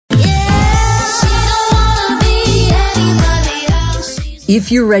If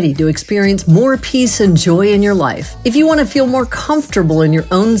you're ready to experience more peace and joy in your life, if you want to feel more comfortable in your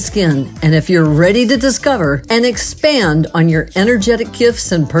own skin, and if you're ready to discover and expand on your energetic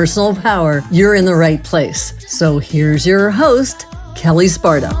gifts and personal power, you're in the right place. So here's your host, Kelle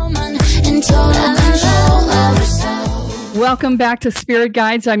Sparta. Welcome back to Spirit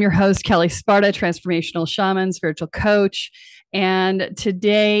Guides. I'm your host, Kelle Sparta, transformational shaman, spiritual coach. And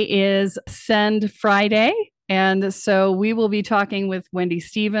today is Send Friday. And so we will be talking with Wendy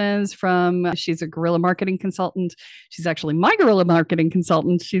Stevens she's a guerrilla marketing consultant. She's actually my guerrilla marketing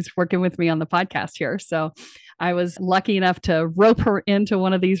consultant. She's working with me on the podcast here. So I was lucky enough to rope her into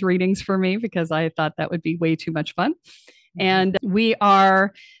one of these readings for me because I thought that would be way too much fun. And we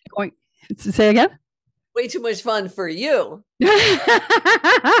are going to say again? Way too much fun for you.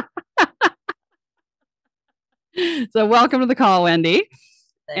 So welcome to the call, Wendy.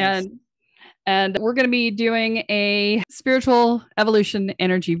 Thanks. And we're going to be doing a spiritual evolution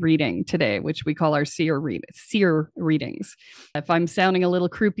energy reading today, which we call our seer readings. If I'm sounding a little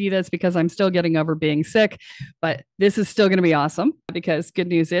croupy, that's because I'm still getting over being sick, but this is still going to be awesome because good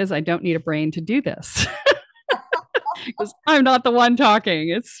news is I don't need a brain to do this. Because I'm not the one talking.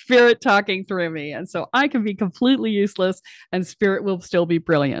 It's spirit talking through me. And so I can be completely useless and spirit will still be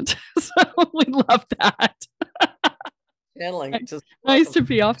brilliant. So we love that. Channeling. Just nice to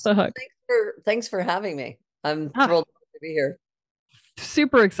be off the hook. Thanks for having me. I'm thrilled to be here.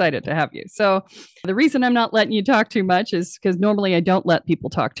 Super excited to have you. So the reason I'm not letting you talk too much is because normally I don't let people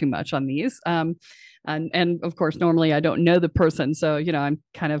talk too much on these. And of course, normally I don't know the person. So, I'm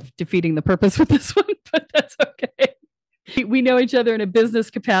kind of defeating the purpose with this one, but that's okay. We know each other in a business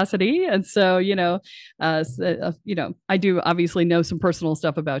capacity. And so, I do obviously know some personal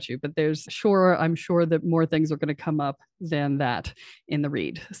stuff about you, but I'm sure that more things are going to come up than that in the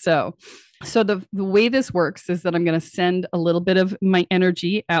read. So the way this works is that I'm going to send a little bit of my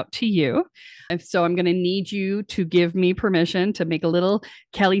energy out to you. And so I'm going to need you to give me permission to make a little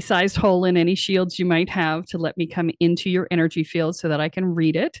Kelle-sized hole in any shields you might have to let me come into your energy field so that I can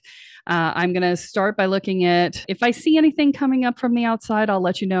read it. I'm going to start by looking at, if I see anything coming up from the outside, I'll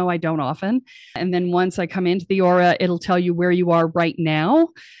let you know. I don't often. And then once I come into the aura, it'll tell you where you are right now.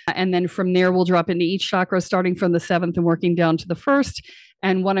 And then from there, we'll drop into each chakra, starting from the 7th and working down to the 1st.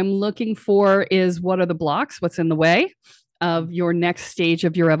 And what I'm looking for is what are the blocks, what's in the way of your next stage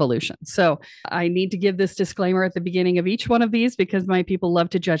of your evolution. So I need to give this disclaimer at the beginning of each one of these because my people love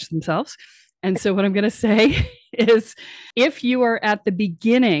to judge themselves. And so what I'm going to say is if you are at the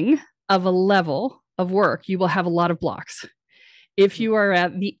beginning of a level of work, you will have a lot of blocks. If you are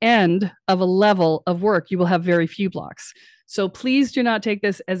at the end of a level of work, you will have very few blocks. So please do not take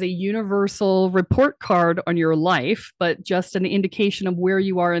this as a universal report card on your life, but just an indication of where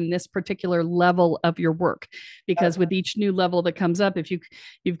you are in this particular level of your work. Because with each new level that comes up, if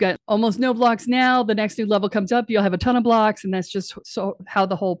you've got almost no blocks now, the next new level comes up, you'll have a ton of blocks. And that's just so how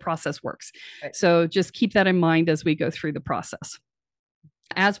the whole process works. Right. So just keep that in mind as we go through the process.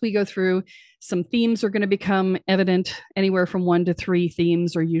 As we go through, some themes are going to become evident. Anywhere from 1 to 3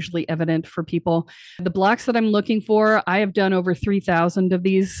 themes are usually evident for people. The blocks that I'm looking for, I have done over 3,000 of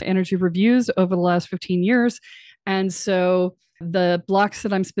these energy reviews over the last 15 years. And so the blocks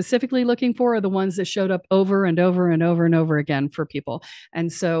that I'm specifically looking for are the ones that showed up over and over and over and over again for people.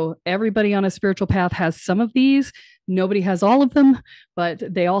 And so everybody on a spiritual path has some of these. Nobody has all of them, but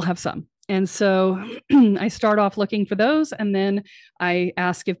they all have some. And so I start off looking for those, and then I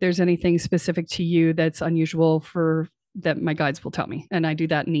ask if there's anything specific to you that's unusual that my guides will tell me. And I do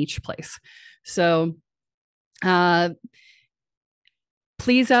that in each place. So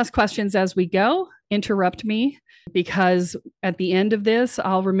please ask questions as we go. Interrupt me, because at the end of this,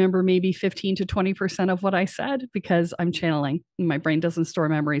 I'll remember maybe 15 to 20% of what I said because I'm channeling. My brain doesn't store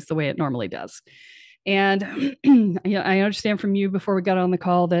memories the way it normally does. And I understand from you before we got on the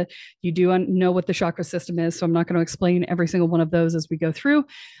call that you do know what the chakra system is. So I'm not going to explain every single one of those as we go through,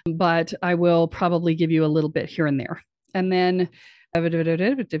 but I will probably give you a little bit here and there. And then I'm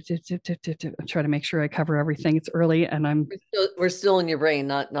trying to make sure I cover everything. It's early and we're still in your brain,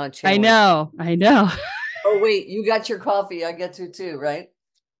 not channeling. I know. Oh, wait, you got your coffee. I get to too, right?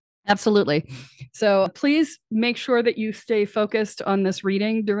 Absolutely. So please make sure that you stay focused on this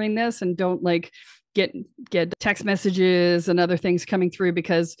reading during this and don't get text messages and other things coming through,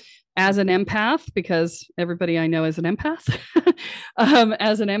 because as an empath, because everybody I know is an empath,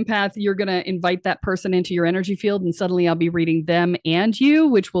 as an empath, you're going to invite that person into your energy field and suddenly I'll be reading them and you,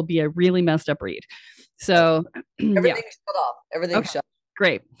 which will be a really messed up read. So everything's shut off. Everything's shut.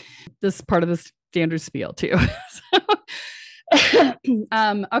 Great. This is part of the standard spiel too.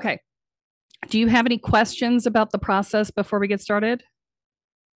 Okay. Do you have any questions about the process before we get started?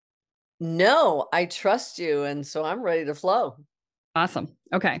 No, I trust you. And so I'm ready to flow. Awesome.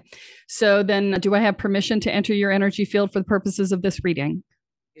 Okay. So then do I have permission to enter your energy field for the purposes of this reading?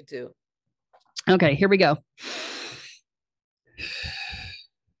 You do. Okay, here we go.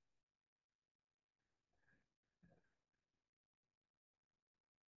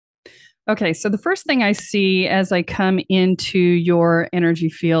 Okay, so the first thing I see as I come into your energy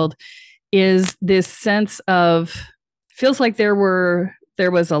field is this sense of feels like there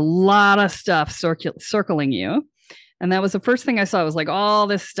was a lot of stuff circling you. And that was the first thing I saw was like all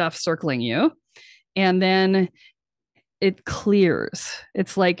this stuff circling you. And then it clears.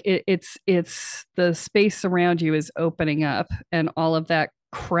 It's like it's the space around you is opening up and all of that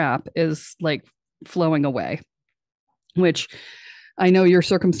crap is like flowing away, which I know your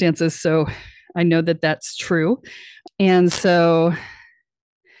circumstances, so I know that that's true. And so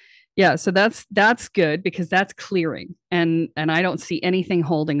yeah, so that's good because that's clearing and I don't see anything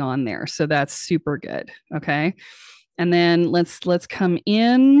holding on there. So that's super good. Okay. And then let's come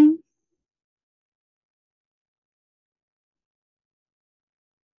in.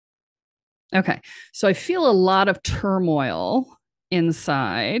 Okay. So I feel a lot of turmoil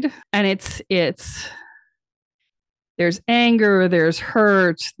inside and it's there's anger, there's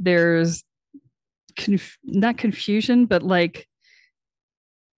hurt, there's not confusion, but like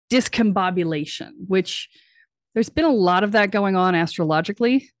discombobulation, which there's been a lot of that going on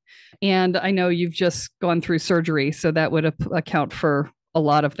astrologically. And I know you've just gone through surgery, so that would account for a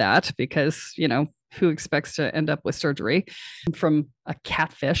lot of that because, you know, who expects to end up with surgery from a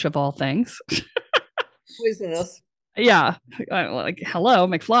catfish of all things? Poisonous. Yeah. Like, hello,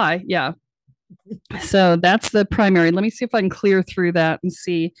 McFly. Yeah. So that's the primary. Let me see if I can clear through that and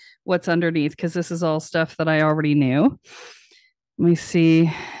see what's underneath because this is all stuff that I already knew. Let me see.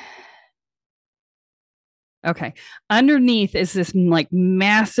 Okay. Underneath is this like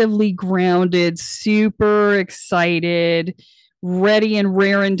massively grounded, super excited, ready and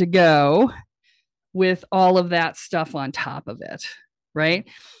raring to go with all of that stuff on top of it. Right.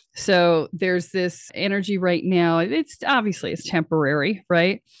 So there's this energy right now. It's obviously it's temporary,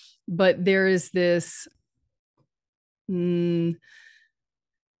 right? But there is this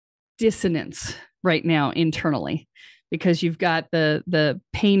dissonance right now internally because you've got the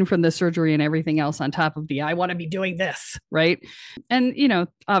pain from the surgery and everything else on top of the I want to be doing this, right? And you know,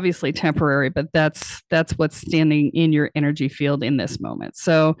 obviously temporary, but that's what's standing in your energy field in this moment.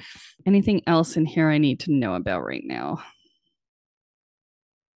 So anything else in here I need to know about right now?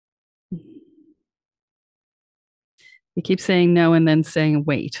 You keep saying no and then saying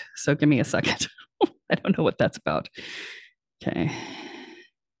wait. So give me a second. I don't know what that's about. Okay.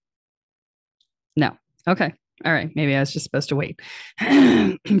 No. Okay. All right. Maybe I was just supposed to wait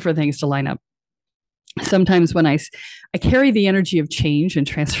for things to line up. Sometimes when I carry the energy of change and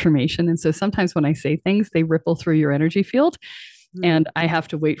transformation. And so sometimes when I say things, they ripple through your energy field and I have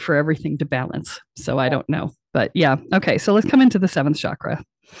to wait for everything to balance. So I don't know. But yeah. Okay. So let's come into the seventh chakra.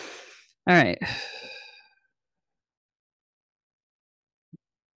 All right.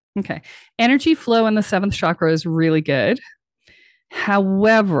 Okay. Energy flow in the seventh chakra is really good.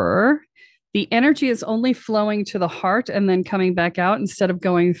 However, the energy is only flowing to the heart and then coming back out instead of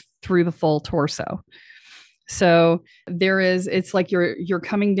going through the full torso. So it's like you're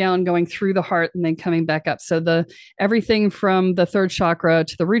coming down, going through the heart and then coming back up. So everything from the third chakra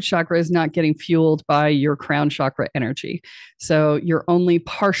to the root chakra is not getting fueled by your crown chakra energy. So you're only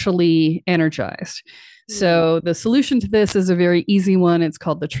partially energized. So the solution to this is a very easy one. It's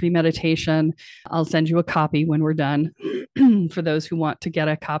called the tree meditation. I'll send you a copy when we're done. For those who want to get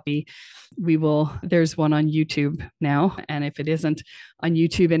a copy, there's one on YouTube now. And if it isn't on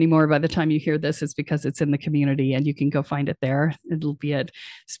YouTube anymore, by the time you hear this, it's because it's in the community and you can go find it there. It'll be at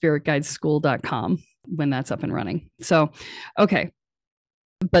spiritguideschool.com when that's up and running. So, okay.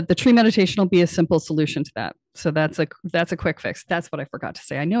 But the tree meditation will be a simple solution to that. So that's a quick fix. That's what I forgot to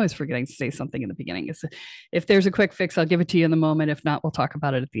say. I know I was forgetting to say something in the beginning. Is if there's a quick fix, I'll give it to you in the moment. If not, we'll talk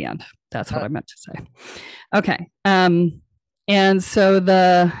about it at the end. That's what I meant to say. Okay. And so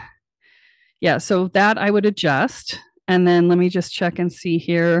so that I would adjust. And then let me just check and see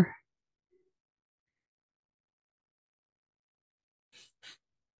here.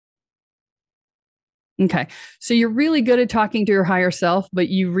 Okay. So you're really good at talking to your higher self, but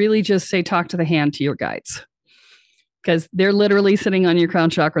you really just say, talk to the hand to your guides because they're literally sitting on your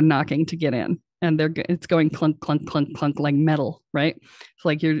crown chakra knocking to get in. And it's going clunk, clunk, clunk, clunk like metal, right? It's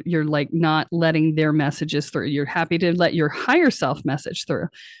like you're like not letting their messages through. You're happy to let your higher self message through,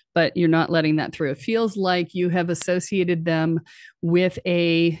 but you're not letting that through. It feels like you have associated them with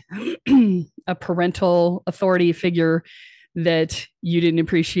a parental authority figure that you didn't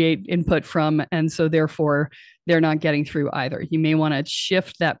appreciate input from. And so therefore they're not getting through either. You may want to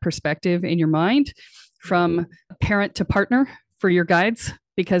shift that perspective in your mind from parent to partner for your guides,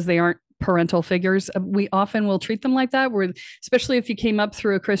 because they aren't parental figures. We often will treat them like that, where especially if you came up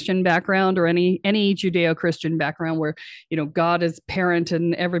through a Christian background or any Judeo-Christian background where, you know, God is parent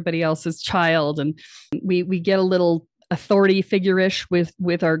and everybody else is child. And we get a little authority figure-ish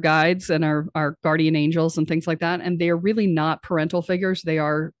with our guides and our guardian angels and things like that. And they're really not parental figures. They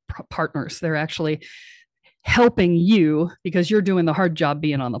are partners. They're actually helping you because you're doing the hard job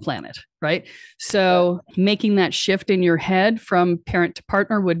being on the planet, right? So making that shift in your head from parent to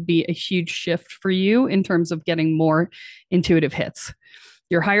partner would be a huge shift for you in terms of getting more intuitive hits.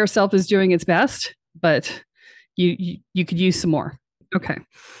 Your higher self is doing its best, but you could use some more. Okay.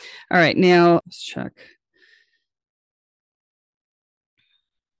 All right. Now let's check.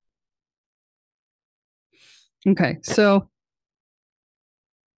 Okay. So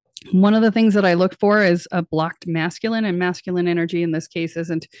one of the things that I look for is a blocked masculine, and masculine energy in this case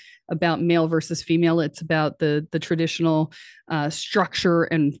isn't about male versus female. It's about the traditional structure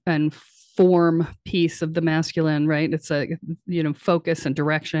and form piece of the masculine, right? It's a, you know, focus and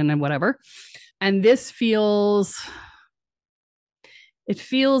direction and whatever. And this feels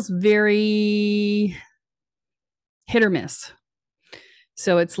very hit or miss.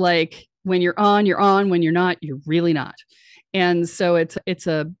 So it's like when you're on, when you're not, you're really not. And so it's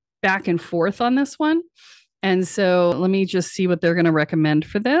a back and forth on this one. And so let me just see what they're going to recommend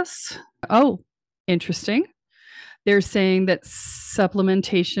for this. Oh, interesting. They're saying that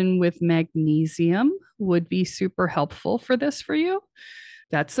supplementation with magnesium would be super helpful for this for you.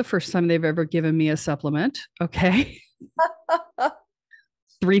 That's the first time they've ever given me a supplement. Okay.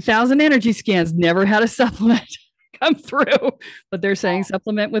 3,000 energy scans, never had a supplement come through, but they're saying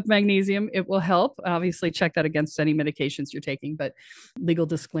supplement with magnesium. It will help. Obviously, check that against any medications you're taking, but legal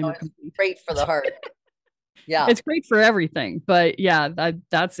disclaimer. It's great for the heart. Yeah. It's great for everything, but yeah,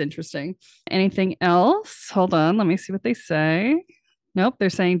 that's interesting. Anything else? Hold on. Let me see what they say. Nope. They're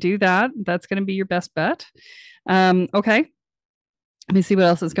saying do that. That's going to be your best bet. Okay. Let me see what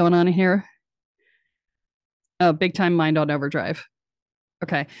else is going on here. Oh, big time mind on overdrive.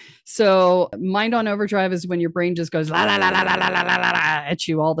 Okay. So mind on overdrive is when your brain just goes la la la la la la la la at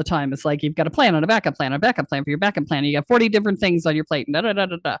you all the time. It's like you've got a plan on a backup plan, for your backup plan. You got 40 different things on your plate. Da, da, da,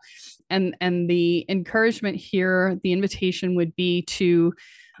 da, da. And the encouragement here, the invitation would be to,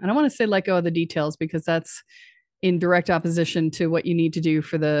 I don't want to say let go of the details because that's in direct opposition to what you need to do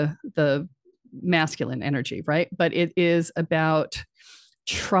for the masculine energy, right? But it is about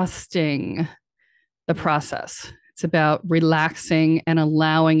trusting the process. It's about relaxing and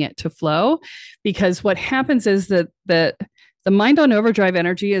allowing it to flow, because what happens is that the mind on overdrive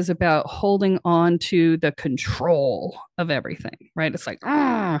energy is about holding on to the control of everything, right? It's like,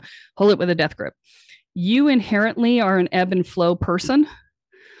 hold it with a death grip. You inherently are an ebb and flow person,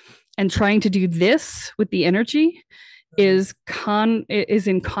 and trying to do this with the energy is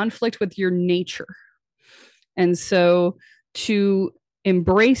in conflict with your nature. And so to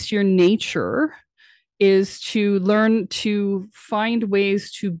embrace your nature is to learn to find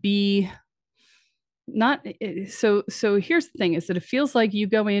ways to be not so here's the thing, is that it feels like you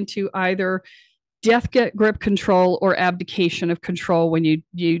go into either death grip control or abdication of control when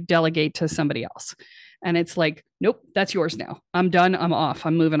you delegate to somebody else. And it's like, nope, that's yours now. I'm done. I'm off.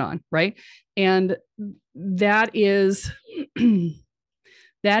 I'm moving on. Right. And that is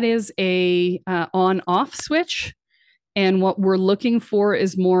a on off switch. And what we're looking for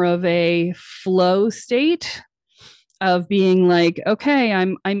is more of a flow state of being like, okay,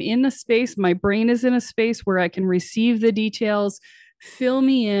 I'm in a space, my brain is in a space where I can receive the details, fill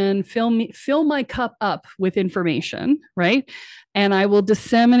me in, fill my cup up with information, right? And I will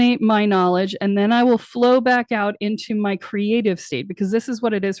disseminate my knowledge, and then I will flow back out into my creative state, because this is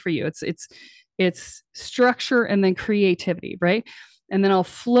what it is for you. It's structure and then creativity, right? And then I'll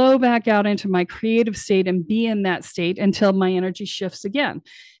flow back out into my creative state and be in that state until my energy shifts again.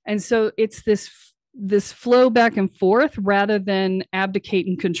 And so it's this flow back and forth rather than abdicate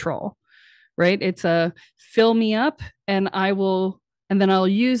and control, right? It's a fill me up, and then I'll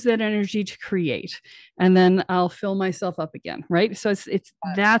use that energy to create, and then I'll fill myself up again, right? So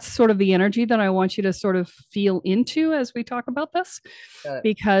that's sort of the energy that I want you to sort of feel into as we talk about this,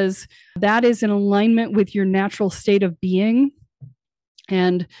 because that is in alignment with your natural state of being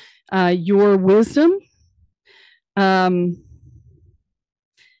and your wisdom. And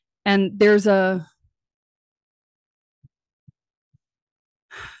there's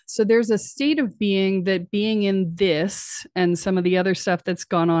So there's a state of being that being in this and some of the other stuff that's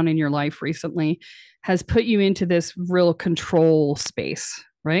gone on in your life recently has put you into this real control space,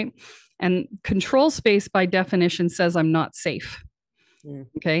 right? And control space by definition says I'm not safe.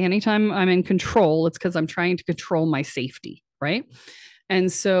 Okay. Anytime I'm in control, it's because I'm trying to control my safety, right?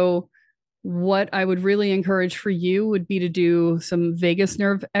 And so what I would really encourage for you would be to do some vagus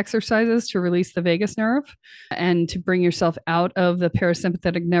nerve exercises to release the vagus nerve and to bring yourself out of the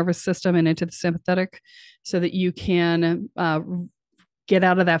parasympathetic nervous system and into the sympathetic so that you can get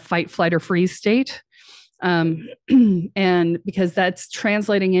out of that fight, flight, or freeze state. And because that's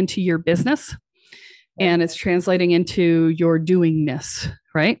translating into your business and it's translating into your doingness,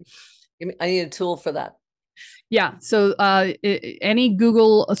 right? I need a tool for that. Yeah. So any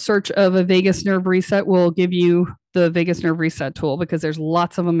Google search of a vagus nerve reset will give you the vagus nerve reset tool because there's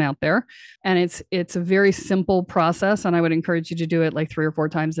lots of them out there. And it's a very simple process. And I would encourage you to do it like 3 or 4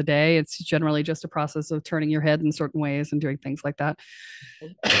 times a day. It's generally just a process of turning your head in certain ways and doing things like that.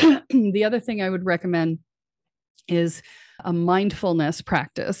 The other thing I would recommend is a mindfulness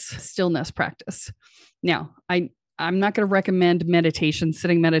practice, stillness practice. Now, I'm not going to recommend meditation,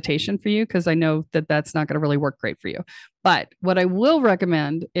 sitting meditation for you, because I know that that's not going to really work great for you. But what I will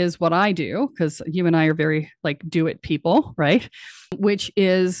recommend is what I do, because you and I are very like do it people, right? Which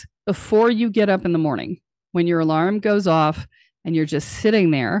is before you get up in the morning, when your alarm goes off and you're just sitting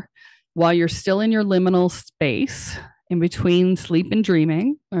there while you're still in your liminal space in between sleep and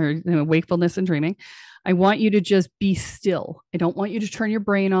dreaming, or wakefulness and dreaming, I want you to just be still. I don't want you to turn your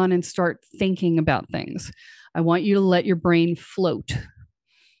brain on and start thinking about things. I want you to let your brain float.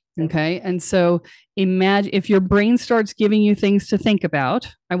 Okay. And so imagine if your brain starts giving you things to think about,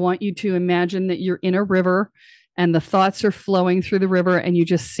 I want you to imagine that you're in a river and the thoughts are flowing through the river and you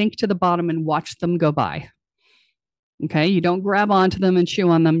just sink to the bottom and watch them go by. Okay. You don't grab onto them and chew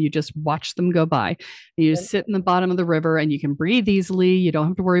on them. You just watch them go by. And you just sit in the bottom of the river and you can breathe easily. You don't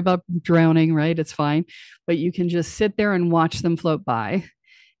have to worry about drowning, right? It's fine. But you can just sit there and watch them float by.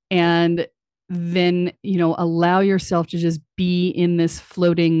 And then, allow yourself to just be in this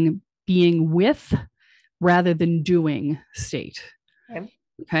floating being with rather than doing state.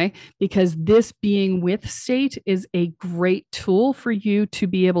 Okay. Because this being with state is a great tool for you to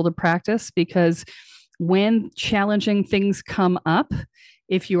be able to practice, because when challenging things come up,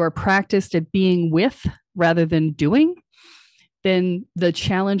 if you are practiced at being with rather than doing, then the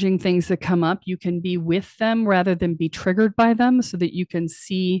challenging things that come up, you can be with them rather than be triggered by them, so that you can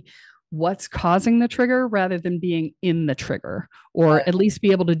see what's causing the trigger rather than being in the trigger, or at least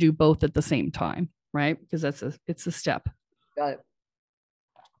be able to do both at the same time, right? Because it's a step. Got it.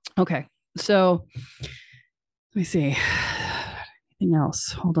 Okay. So let me see. Anything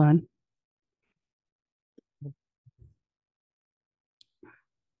else? Hold on.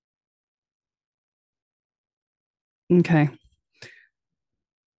 Okay.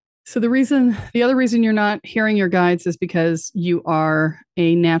 So the other reason you're not hearing your guides is because you are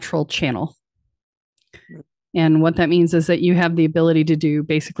a natural channel. And what that means is that you have the ability to do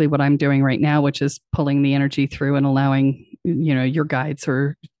basically what I'm doing right now, which is pulling the energy through and allowing, your guides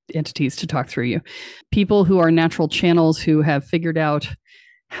or entities to talk through you. People who are natural channels who have figured out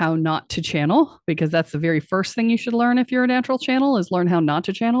how not to channel, because that's the very first thing you should learn if you're a natural channel, is learn how not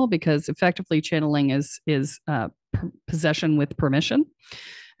to channel, because effectively channeling is possession with permission.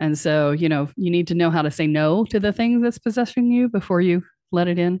 And so, you need to know how to say no to the thing that's possessing you before you let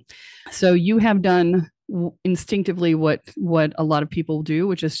it in. So you have done instinctively what a lot of people do,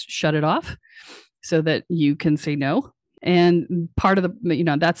 which is shut it off so that you can say no. And part of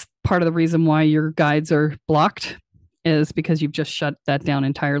that's part of the reason why your guides are blocked, is because you've just shut that down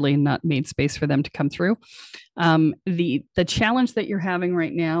entirely and not made space for them to come through. The challenge that you're having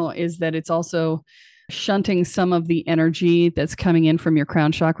right now is that it's also shunting some of the energy that's coming in from your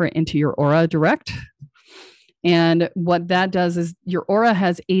crown chakra into your aura direct. And what that does is your aura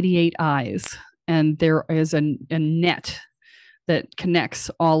has 88 eyes, and there is a net that connects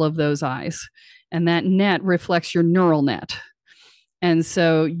all of those eyes. And that net reflects your neural net. And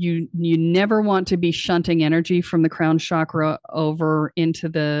so you never want to be shunting energy from the crown chakra over into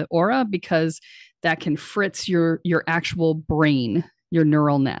the aura, because that can fritz your actual brain, your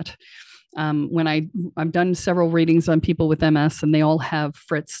neural net. When I've done several readings on people with MS, and they all have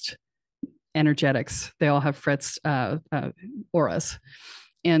fritzed energetics. They all have fritzed auras.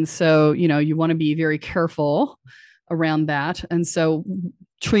 And so, you want to be very careful around that. And so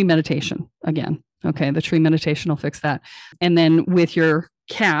tree meditation again. Okay. The tree meditation will fix that. And then with your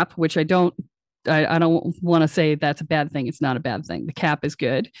cap, which I don't I don't want to say that's a bad thing. It's not a bad thing. The cap is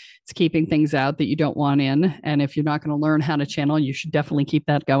good. It's keeping things out that you don't want in. And if you're not going to learn how to channel, you should definitely keep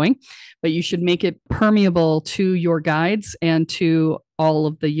that going. But you should make it permeable to your guides and to all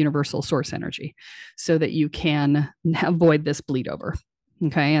of the universal source energy so that you can avoid this bleed over.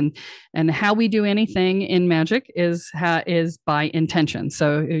 Okay. And how we do anything in magic is by intention.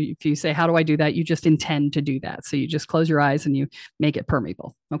 So if you say, how do I do that? You just intend to do that. So you just close your eyes and you make it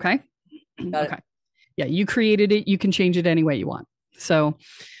permeable. Okay. Okay. Yeah. You created it. You can change it any way you want. So,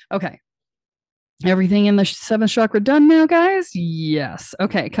 okay. Everything in the seventh chakra done now, guys? Yes.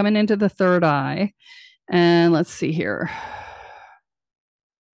 Okay. Coming into the third eye. And let's see here.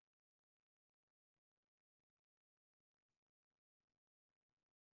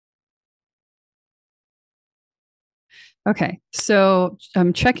 Okay, so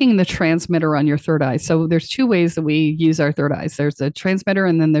I'm checking the transmitter on your third eye. So there's two ways that we use our third eyes. There's the transmitter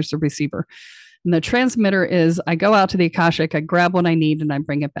and then there's the receiver. And the transmitter is I go out to the Akashic, I grab what I need and I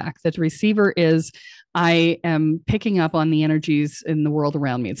bring it back. The receiver is I am picking up on the energies in the world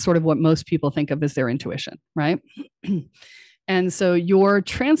around me. It's sort of what most people think of as their intuition, right? And so your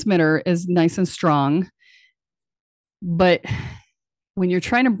transmitter is nice and strong, but when you're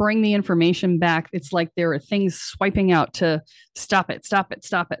trying to bring the information back, it's like there are things swiping out to stop it.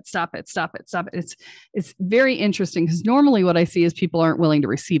 It's very interesting because normally what I see is people aren't willing to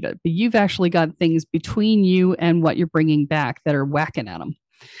receive it, but you've actually got things between you and what you're bringing back that are whacking at them.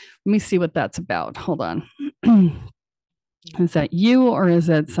 Let me see what that's about. Hold on. Is that you or is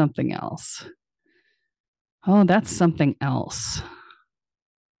that something else? Oh, that's something else.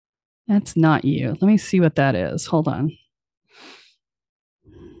 That's not you. Let me see what that is. Hold on.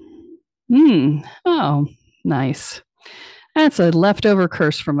 Oh, nice. That's a leftover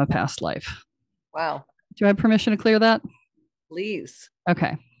curse from a past life. Wow. Do I have permission to clear that? Please.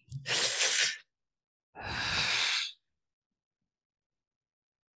 Okay.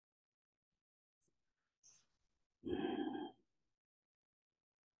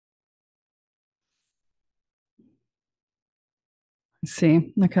 Let's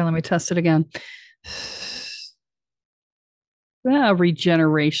see. Okay, let me test it again.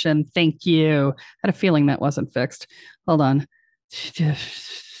 Regeneration. Thank you. I had a feeling that wasn't fixed. Hold on. Okay.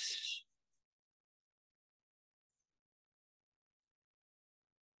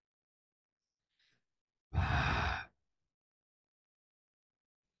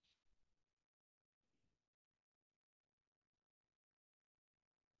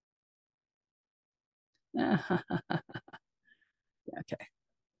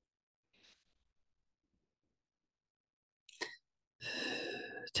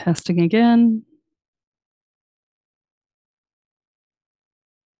 Testing again.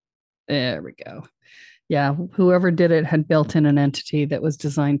 There we go. Yeah, whoever did it had built in an entity that was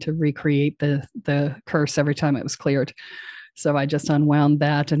designed to recreate the curse every time it was cleared. So I just unwound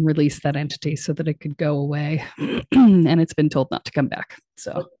that and released that entity so that it could go away. And it's been told not to come back.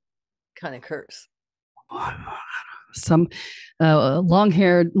 So what kind of curse? Some long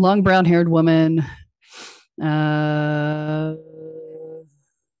brown haired woman.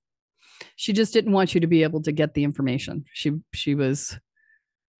 She just didn't want you to be able to get the information. She was,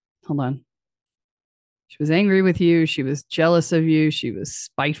 hold on. She was angry with you. She was jealous of you. She was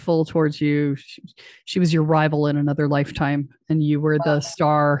spiteful towards you. She was your rival in another lifetime, and you were the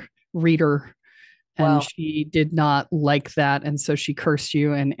star reader. And she did not like that. And so she cursed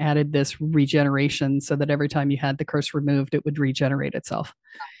you and added this regeneration so that every time you had the curse removed, it would regenerate itself.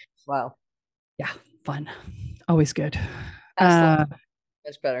 Wow. Yeah, fun. Always good. That's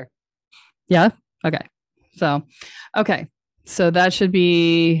better. Yeah. Okay. So that should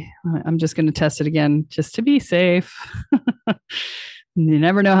be, I'm just going to test it again just to be safe. You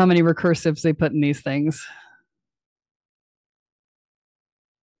never know how many recursives they put in these things.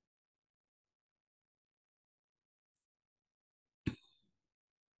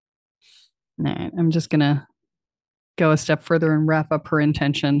 All right, I'm just going to go a step further and wrap up her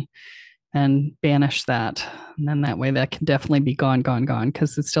intention and banish that. And then that way that can definitely be gone,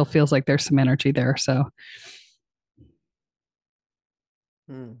 because it still feels like there's some energy there. So.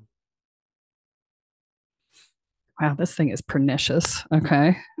 Wow, this thing is pernicious.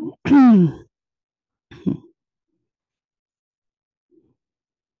 Okay.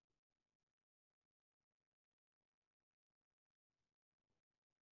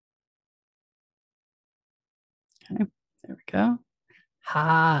 Okay, there we go.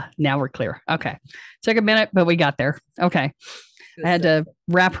 Now we're clear. Okay. Took a minute, but we got there. Okay. I had to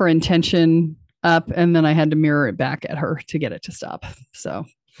wrap her intention up and then I had to mirror it back at her to get it to stop. So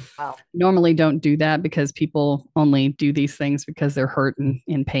Wow. Normally don't do that because people only do these things because they're hurt and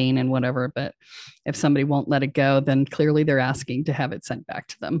in pain and whatever. But if somebody won't let it go, then clearly they're asking to have it sent back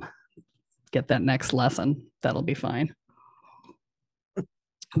to them. Get that next lesson. That'll be fine.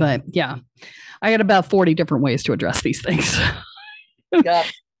 But yeah, I got about 40 different ways to address these things. Yeah.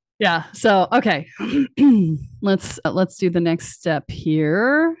 Yeah. So, okay. let's do the next step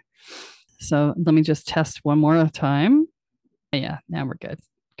here. So let me just test one more time. Yeah, now we're good.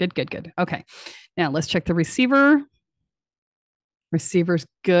 Good. Okay. Now let's check the receiver. Receiver's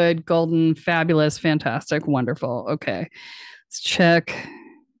good, golden, fabulous, fantastic, wonderful. Okay. Let's check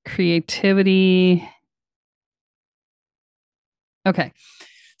creativity. Okay.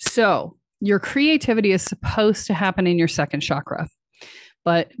 So your creativity is supposed to happen in your second chakra.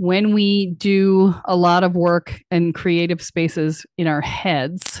 But when we do a lot of work in creative spaces in our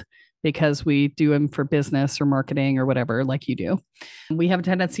heads, because we do them for business or marketing or whatever, like you do, we have a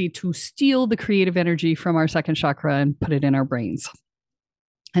tendency to steal the creative energy from our second chakra and put it in our brains.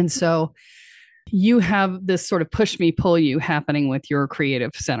 And so you have this sort of push me, pull you happening with your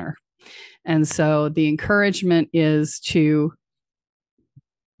creative center. And so the encouragement is to,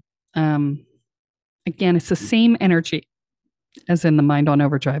 again, it's the same energy as in the mind on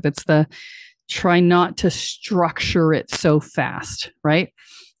overdrive. It's the try not to structure it so fast, right?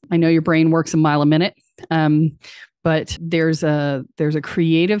 I know your brain works a mile a minute, but there's a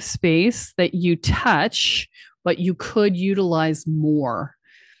creative space that you touch, but you could utilize more.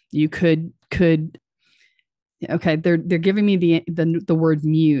 You could. Okay, they're giving me the word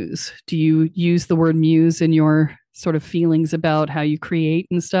muse. Do you use the word muse in your sort of feelings about how you create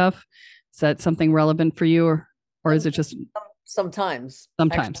and stuff? Is that something relevant for you, or is it just sometimes?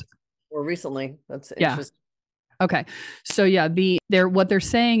 Sometimes. Actually, or recently. That's yeah. interesting. Okay. So yeah, what they're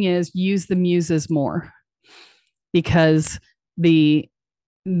saying is use the muses more, because they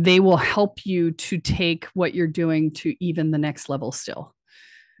will help you to take what you're doing to even the next level still.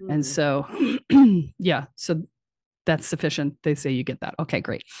 Mm-hmm. And so yeah, so that's sufficient. They say you get that. Okay,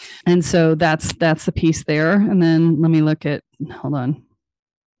 great. And so that's the piece there. And then let me look at, hold on.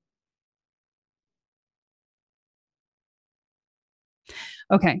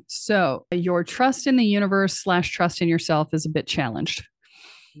 Okay, so your trust in the universe / trust in yourself is a bit challenged.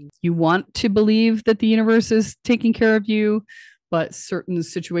 You want to believe that the universe is taking care of you, but certain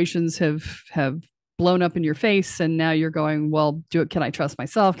situations have blown up in your face, and now you're going, well, can I trust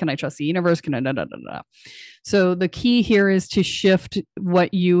myself? Can I trust the universe? Can I? So the key here is to shift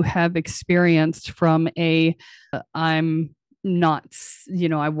what you have experienced from I'm not,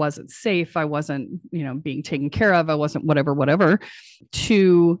 I wasn't safe, I wasn't, being taken care of, I wasn't whatever,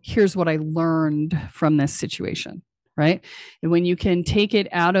 to here's what I learned from this situation, right? And when you can take it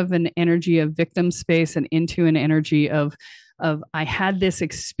out of an energy of victim space and into an energy of I had this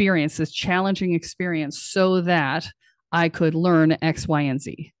experience, this challenging experience, so that I could learn X, Y, and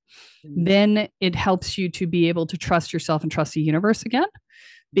Z. Mm-hmm. Then it helps you to be able to trust yourself and trust the universe again,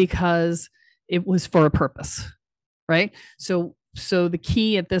 because it was for a purpose. Right. So the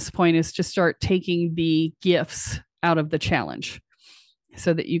key at this point is to start taking the gifts out of the challenge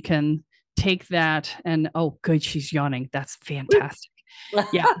so that you can take that and, oh, good, she's yawning. That's fantastic.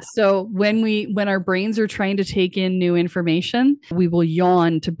 Yeah. So when our brains are trying to take in new information, we will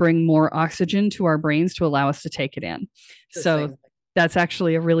yawn to bring more oxygen to our brains to allow us to take it in. So that's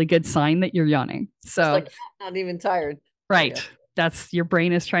actually a really good sign that you're yawning. So it's like, I'm not even tired. Right. Yeah. That's your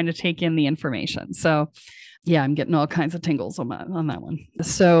brain is trying to take in the information. So yeah, I'm getting all kinds of tingles on that one.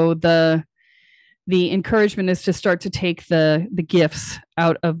 So the encouragement is to start to take the gifts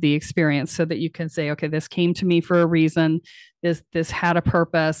out of the experience so that you can say, okay, this came to me for a reason. This had a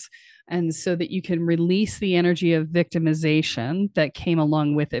purpose. And so that you can release the energy of victimization that came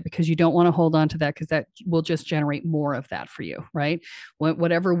along with it, because you don't want to hold on to that, because that will just generate more of that for you, right?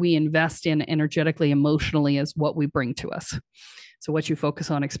 Whatever we invest in energetically, emotionally is what we bring to us. So what you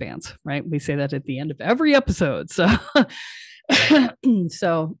focus on expands, right? We say that at the end of every episode. So,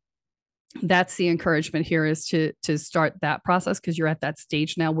 so that's the encouragement here, is to start that process, because you're at that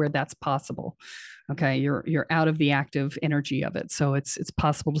stage now where that's possible. Okay. You're out of the active energy of it. So it's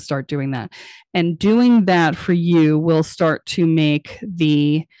possible to start doing that, and doing that for you will start to make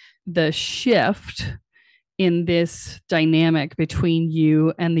the shift in this dynamic between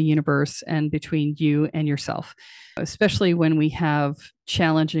you and the universe and between you and yourself, especially when we have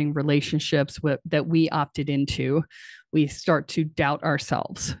challenging relationships that we opted into. We start to doubt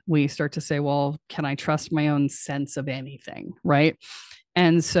ourselves. We start to say, well, can I trust my own sense of anything? Right.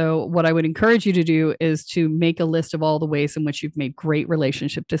 And so what I would encourage you to do is to make a list of all the ways in which you've made great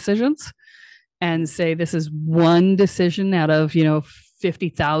relationship decisions, and say, this is one decision out of,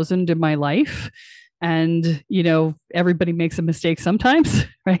 50,000 in my life. And, everybody makes a mistake sometimes,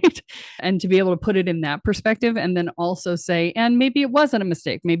 right? And to be able to put it in that perspective and then also say, and maybe it wasn't a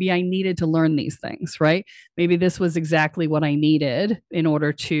mistake. Maybe I needed to learn these things, right? Maybe this was exactly what I needed in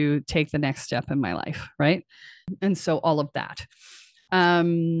order to take the next step in my life, right? And so all of that. Let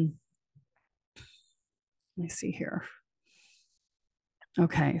me see here.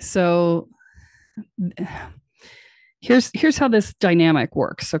 Okay, so here's how this dynamic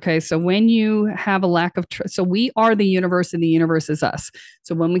works. Okay, so when you have a lack of trust, so we are the universe and the universe is us.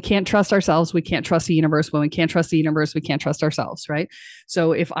 So when we can't trust ourselves, we can't trust the universe. When we can't trust the universe, we can't trust ourselves, right?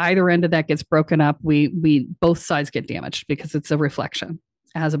 So if either end of that gets broken up, we both sides get damaged because it's a reflection,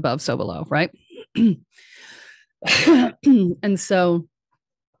 as above, so below, right? And so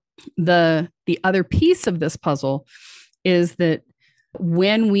the other piece of this puzzle is that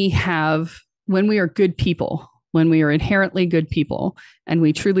when we are good people, when we are inherently good people and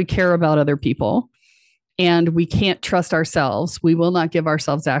we truly care about other people and we can't trust ourselves, we will not give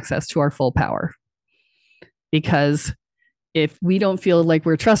ourselves access to our full power. Because if we don't feel like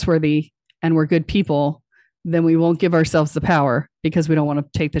we're trustworthy and we're good people, then we won't give ourselves the power because we don't want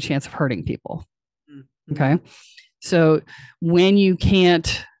to take the chance of hurting people. Okay. So when you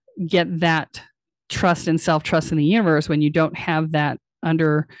can't get that trust and self-trust in the universe, when you don't have that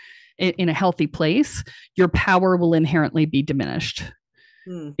in a healthy place, your power will inherently be diminished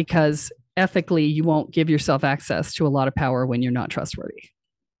because ethically you won't give yourself access to a lot of power when you're not trustworthy.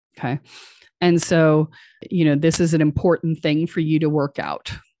 Okay. And so, this is an important thing for you to work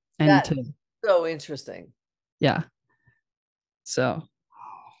out. And That's so interesting. Yeah. So,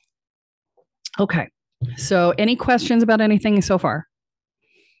 okay. So any questions about anything so far?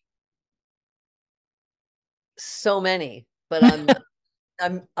 So many, but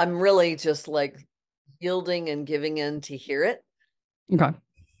I'm really just like yielding and giving in to hear it. Okay.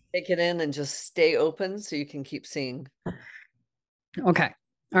 Take it in and just stay open so you can keep seeing. Okay.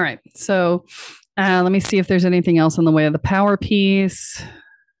 All right. So let me see if there's anything else in the way of the power piece.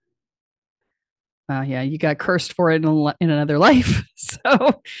 Yeah, you got cursed for it in another life.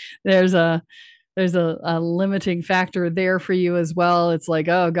 So there's a limiting factor there for you as well. It's like,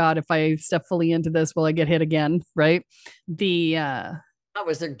 oh God, if I step fully into this, will I get hit again? Right.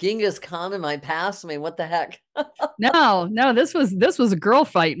 Was there Genghis Khan in my past? I mean, what the heck? No, this was a girl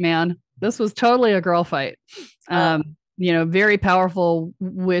fight, man. This was totally a girl fight. Very powerful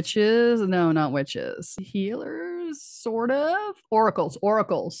witches. No, not witches. Healers, sort of.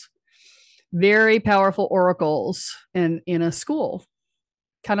 Oracles. Very powerful oracles in a school.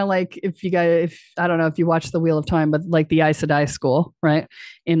 Kind of like if I don't know if you watch the Wheel of Time, but like the Aes Sedai school, right?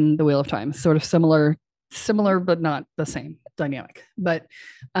 In the Wheel of Time, sort of similar, but not the same dynamic. But,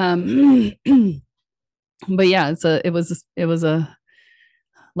 but yeah, it was a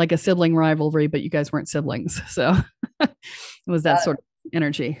like a sibling rivalry, but you guys weren't siblings, so it was that sort of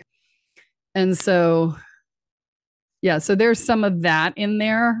energy. And so, yeah, so there's some of that in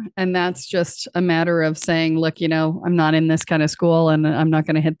there. And that's just a matter of saying, look, I'm not in this kind of school and I'm not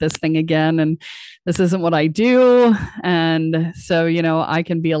going to hit this thing again. And this isn't what I do. And so, I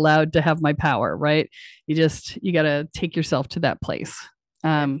can be allowed to have my power, right? You got to take yourself to that place.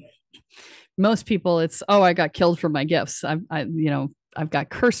 Most people, it's, oh, I got killed for my gifts. I've got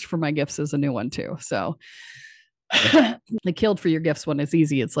cursed for my gifts is a new one too. So the killed for your gifts one is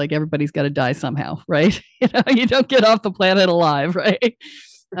easy. It's like everybody's got to die somehow, right? You don't get off the planet alive, right?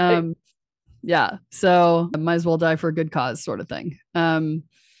 Yeah. So I might as well die for a good cause, sort of thing.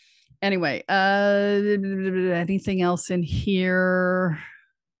 Anyway, anything else in here?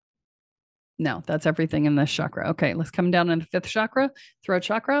 No, that's everything in this chakra. Okay, let's come down into fifth chakra, throat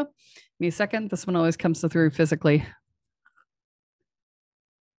chakra. Give me a second. This one always comes through physically.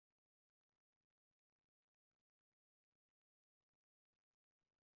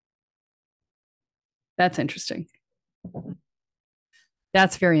 That's interesting.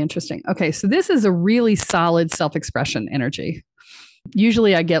 That's very interesting. Okay, so this is a really solid self-expression energy.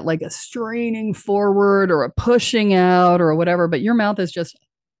 Usually I get like a straining forward or a pushing out or whatever, but your mouth is just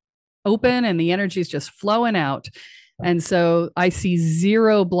open and the energy is just flowing out. And so I see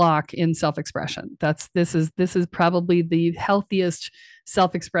zero block in self-expression. This is probably the healthiest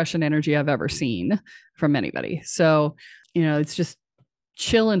self-expression energy I've ever seen from anybody. So, it's just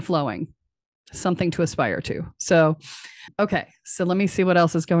chill and flowing. Something to aspire to. So, okay. So let me see what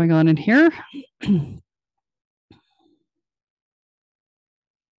else is going on in here.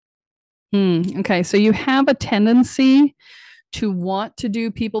 Okay. So you have a tendency to want to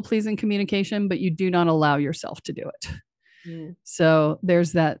do people pleasing communication, but you do not allow yourself to do it. So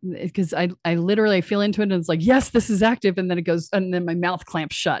there's that, because I literally feel into it and it's like, yes, this is active. And then it goes, and then my mouth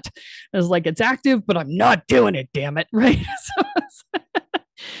clamps shut. It's like, it's active, but I'm not doing it, damn it. Right.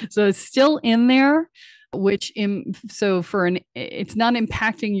 So it's still in there, which it's not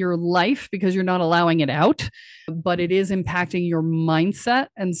impacting your life because you're not allowing it out, but it is impacting your mindset.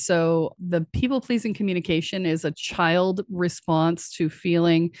 And so the people pleasing communication is a child response to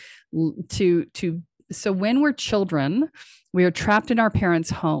feeling so when we're children, we are trapped in our parents'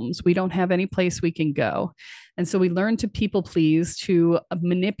 homes. We don't have any place we can go. And so we learn to people please, to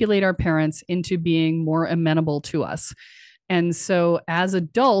manipulate our parents into being more amenable to us. And so as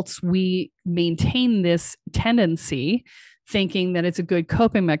adults, we maintain this tendency, thinking that it's a good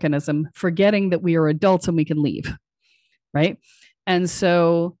coping mechanism, forgetting that we are adults and we can leave, right? And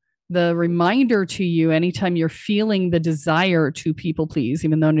so the reminder to you, anytime you're feeling the desire to people please,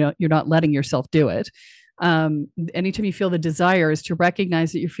 even though you're not letting yourself do it, anytime you feel the desire, is to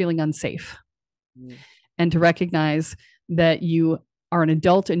recognize that you're feeling unsafe, and to recognize that you are an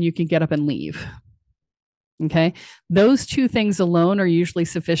adult and you can get up and leave. Okay. Those two things alone are usually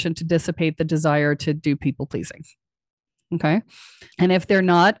sufficient to dissipate the desire to do people pleasing. Okay. And if they're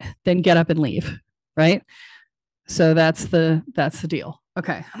not, then get up and leave. Right. So that's the deal.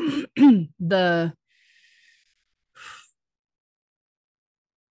 Okay.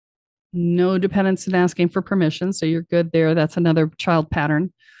 No dependence in asking for permission. So you're good there. That's another child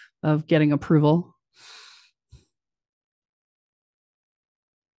pattern of getting approval.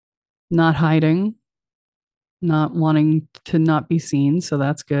 Not hiding, not wanting to not be seen. So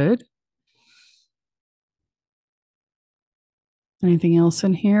that's good. Anything else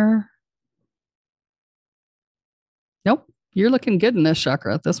in here? Nope. You're looking good in this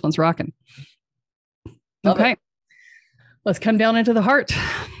chakra. This one's rocking. Okay. Let's come down into the heart.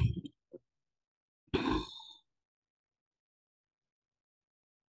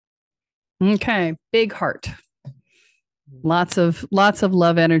 Okay. Big heart. Lots of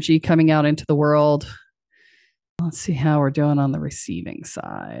love energy coming out into the world. Let's see how we're doing on the receiving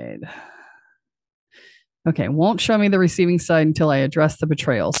side. Okay. Won't show me the receiving side until I address the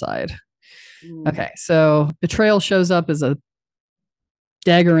betrayal side. Okay. So betrayal shows up as a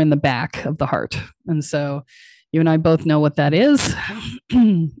dagger in the back of the heart. And so you and I both know what that is.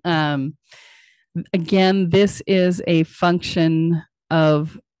 Again, this is a function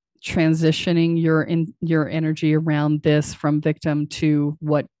of transitioning your energy around this from victim to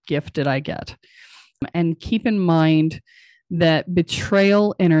what gift did I get. And keep in mind that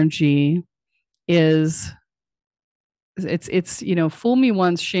betrayal energy is, it's fool me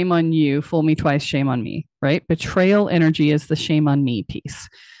once, shame on you, fool me twice, shame on me, right? Betrayal energy is the shame on me piece.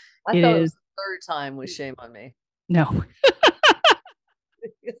 I thought it was the third time was shame on me. No.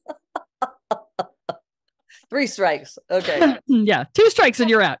 3 strikes. Okay. Yeah. 2 strikes and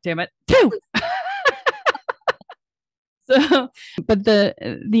you're out. Damn it. 2. So, but the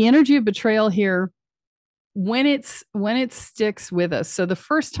energy of betrayal here, when it sticks with us. So the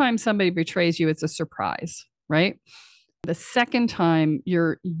first time somebody betrays you, it's a surprise, right? The second time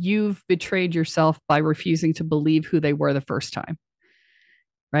you've betrayed yourself by refusing to believe who they were the first time.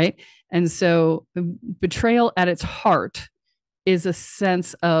 Right. And so betrayal at its heart is a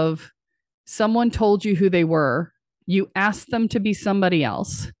sense of someone told you who they were. You asked them to be somebody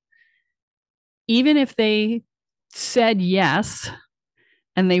else. Even if they said yes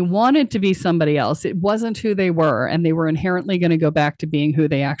and they wanted to be somebody else, it wasn't who they were. And they were inherently going to go back to being who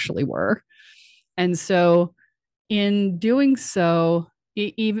they actually were. And so in doing so,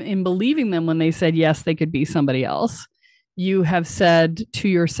 even in believing them when they said yes, they could be somebody else, you have said to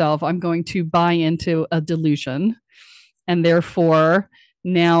yourself, I'm going to buy into a delusion. And therefore,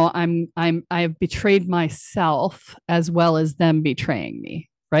 now I have betrayed myself as well as them betraying me.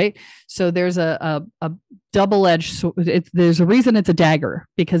 Right. So there's a double-edged, there's a reason it's a dagger,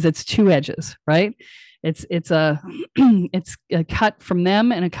 because it's 2 edges, right? It's a cut from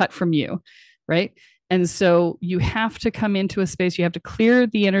them and a cut from you. Right. And so you have to come into a space, you have to clear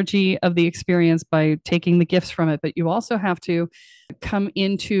the energy of the experience by taking the gifts from it, but you also have to come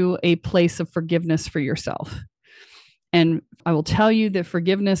into a place of forgiveness for yourself. And I will tell you that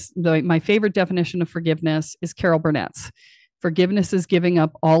forgiveness, my favorite definition of forgiveness is Carol Burnett's. Forgiveness is giving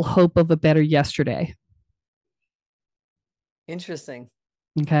up all hope of a better yesterday. Interesting.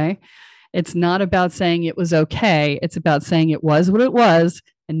 Okay. It's not about saying it was okay. It's about saying it was what it was,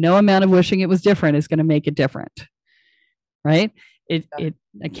 and no amount of wishing it was different is going to make it different. Right? I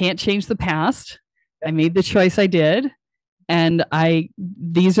can't change the past. I made the choice I did. And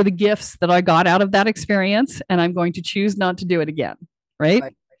these are the gifts that I got out of that experience, and I'm going to choose not to do it again.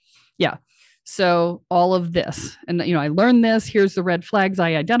 Right? Yeah. So all of this, and I learned this, here's the red flags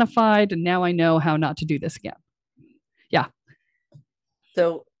I identified, and now I know how not to do this again. Yeah.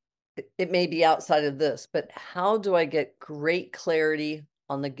 So it may be outside of this, but how do I get great clarity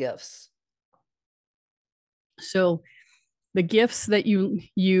on the gifts? So the gifts that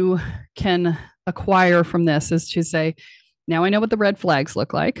you can acquire from this is to say, now I know what the red flags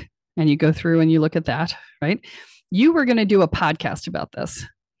look like. And you go through and you look at that, right? You were going to do a podcast about this.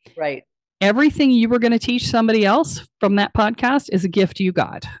 Right. Everything you were going to teach somebody else from that podcast is a gift you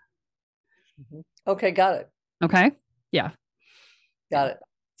got. Okay, got it. Okay. Yeah. Got it.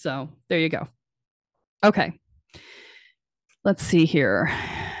 So there you go. Okay. Let's see here.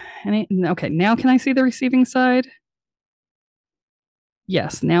 Okay. Now can I see the receiving side?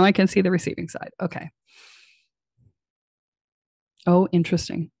 Yes. Now I can see the receiving side. Okay. Oh,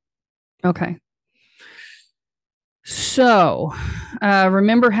 interesting. Okay. So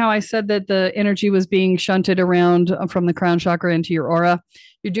remember how I said that the energy was being shunted around from the crown chakra into your aura?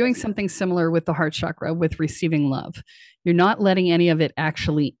 You're doing something similar with the heart chakra with receiving love. You're not letting any of it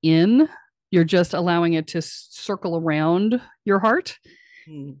actually in. You're just allowing it to circle around your heart.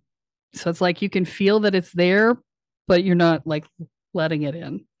 So it's like you can feel that it's there, but you're not like letting it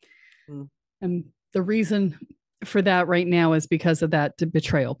in. And the reason for that right now is because of that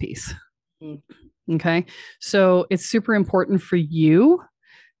betrayal piece. Okay. So it's super important for you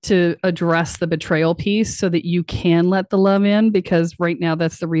to address the betrayal piece so that you can let the love in, because right now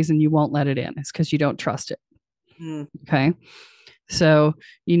that's the reason you won't let it in. It's because you don't trust it. Okay. So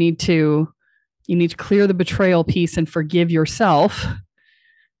you need to clear the betrayal piece and forgive yourself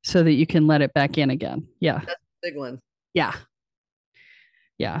so that you can let it back in again. Yeah. That's a big one. Yeah.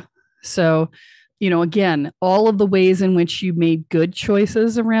 Yeah. So, again, all of the ways in which you made good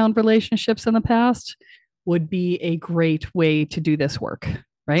choices around relationships in the past would be a great way to do this work,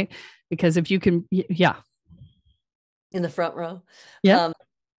 right? Because if you can, yeah. In the front row. Yeah.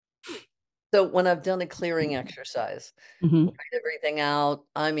 So when I've done a clearing exercise, write everything out,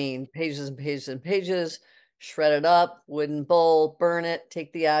 I mean, pages and pages and pages, shred it up, wooden bowl, burn it,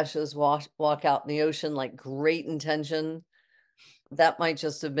 take the ashes, walk out in the ocean, like great intention. That might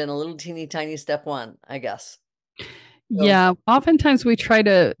just have been a little teeny tiny step one, I guess. Yeah. Oftentimes we try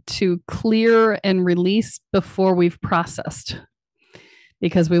to clear and release before we've processed,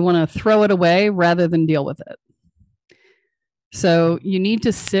 because we want to throw it away rather than deal with it. So you need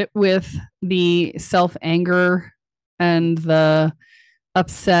to sit with the self-anger and the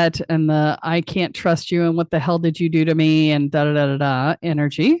upset and the I can't trust you and what the hell did you do to me and da da da da da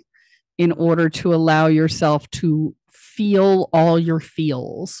energy in order to allow yourself to feel all your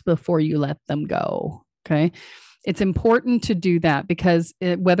feels before you let them go. Okay. It's important to do that because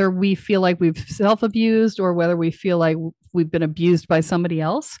whether we feel like we've self-abused or whether we feel like we've been abused by somebody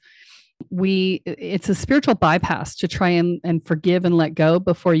else, it's a spiritual bypass to try and forgive and let go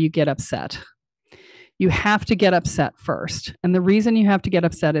before you get upset. You have to get upset first. And the reason you have to get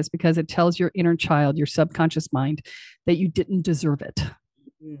upset is because it tells your inner child, your subconscious mind, that you didn't deserve it.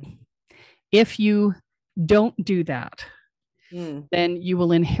 If you don't do that, then you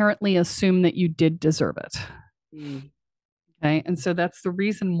will inherently assume that you did deserve it. Okay. And so that's the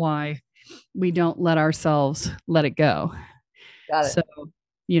reason why we don't let ourselves let it go. Got it. So,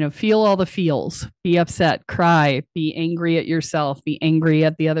 feel all the feels, be upset, cry, be angry at yourself, be angry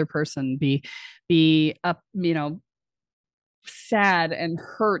at the other person, be up, sad and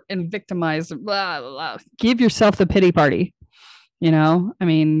hurt and victimized, blah, blah, blah. Give yourself the pity party.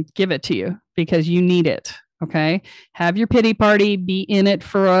 Give it to you because you need it. Okay. Have your pity party, be in it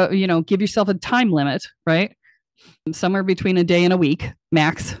for give yourself a time limit, right? Somewhere between a day and a week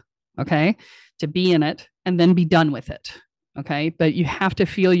max. Okay. To be in it and then be done with it. Okay. But you have to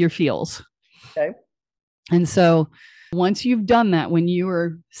feel your feels. Okay. And so once you've done that, when you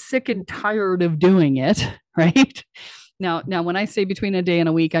are sick and tired of doing it, right? Now, when I say between a day and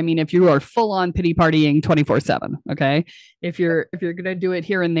a week, I mean, if you are full on pity partying 24/7, okay? If you're going to do it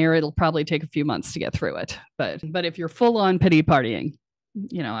here and there, it'll probably take a few months to get through it. But if you're full on pity partying,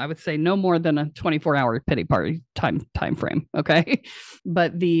 I would say no more than a 24-hour pity party time frame, okay?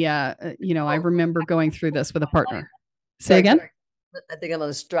 But I remember going through this with a partner. Say again? I think I'm going to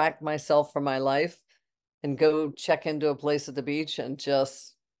distract myself from my life and go check into a place at the beach and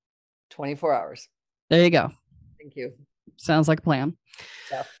just 24 hours. There you go. Thank you. Sounds like a plan.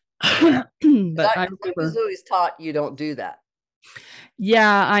 Yeah. But I was always taught you don't do that.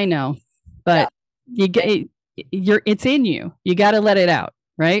 Yeah, I know. But you get it's in you. You got to let it out,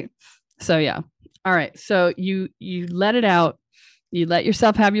 right? So yeah. All right. So you let it out. You let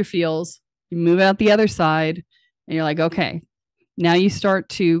yourself have your feels. You move out the other side and you're like, okay, Now you start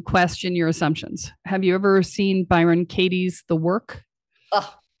to question your assumptions. Have you ever seen Byron Katie's The Work?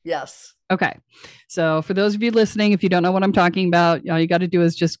 Oh, yes. Okay. So for those of you listening, if you don't know what I'm talking about, all you got to do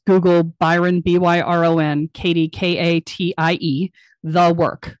is just Google Byron, Byron, Katie, Katie, The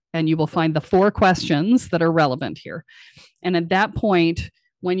Work, and you will find the 4 questions that are relevant here. And at that point,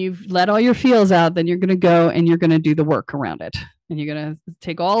 when you've let all your feels out, then you're going to go and you're going to do the work around it. And you're going to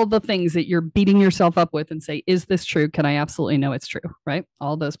take all the things that you're beating yourself up with and say, is this true? Can I absolutely know it's true? Right?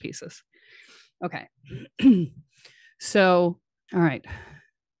 All those pieces. Okay. So, all right.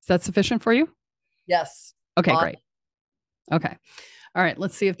 Is that sufficient for you? Yes. Okay, great. Okay. All right.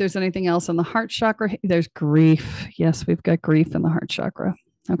 Let's see if there's anything else in the heart chakra. There's grief. Yes, we've got grief in the heart chakra.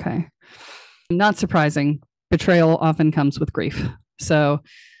 Okay. Not surprising. Betrayal often comes with grief. So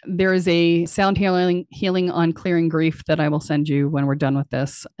there is a sound healing on clearing grief that I will send you when we're done with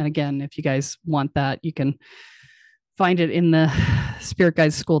this. And again, if you guys want that, you can find it in the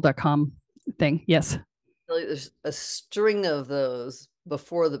spiritguideschool.com thing. Yes. There's a string of those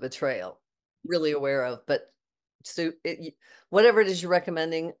before the betrayal, really aware of, but so whatever it is you're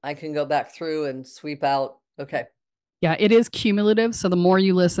recommending, I can go back through and sweep out. Okay. Yeah, it is cumulative. So the more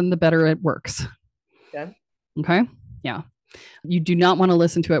you listen, the better it works. Okay. Okay. Yeah. You do not want to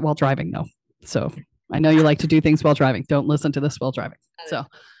listen to it while driving, though. So I know you like to do things while driving. Don't listen to this while driving. So,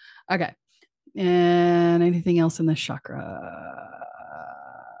 okay. And anything else in the chakra?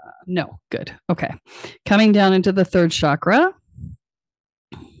 No. Good. Okay. Coming down into the 3rd chakra.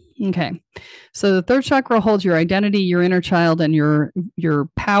 Okay. So the 3rd chakra holds your identity, your inner child, and your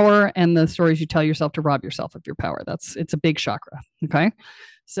power, and the stories you tell yourself to rob yourself of your power. It's a big chakra. Okay.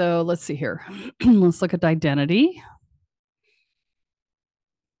 So let's see here. Let's look at identity.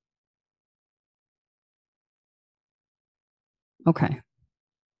 Okay.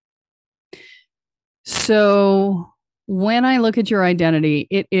 So when I look at your identity,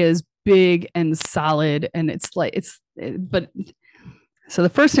 it is big and solid, and but so the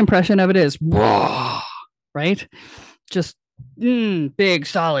first impression of it is, whoa, right? Just big,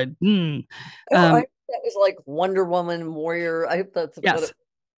 solid. I that was like Wonder Woman, Warrior. I hope that's yes.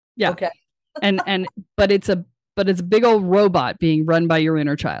 Yeah. Okay. but it's a big old robot being run by your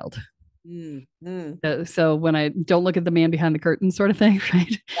inner child. So when I don't look at the man behind the curtain sort of thing,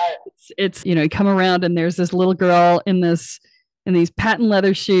 right? It's you come around and there's this little girl in these patent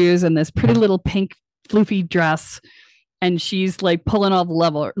leather shoes and this pretty little pink floofy dress, and she's like pulling all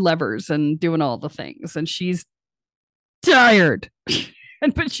the levers and doing all the things, and she's tired,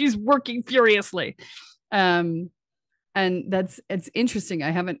 but she's working furiously. And it's interesting. I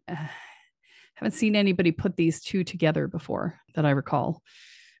haven't seen anybody put these 2 together before that I recall.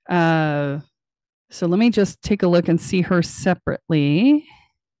 So let me just take a look and see her separately.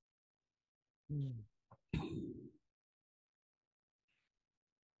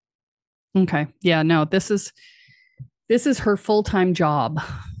 Okay. Yeah, no, this is her full-time job.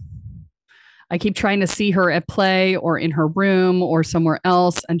 I keep trying to see her at play or in her room or somewhere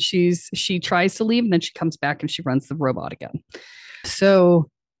else, and she tries to leave and then she comes back and she runs the robot again. So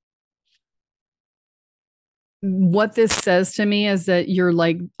what this says to me is that you're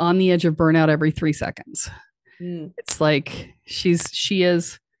like on the edge of burnout every 3 seconds. It's like she's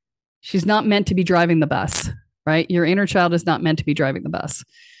not meant to be driving the bus, right? Your inner child is not meant to be driving the bus.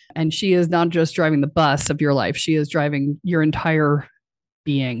 And she is not just driving the bus of your life. She is driving your entire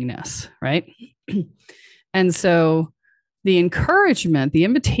beingness, right? And so the encouragement, the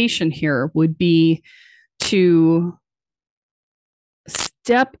invitation here would be to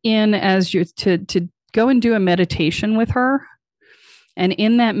step in as you to go and do a meditation with her. And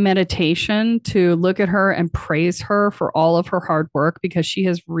in that meditation, to look at her and praise her for all of her hard work, because she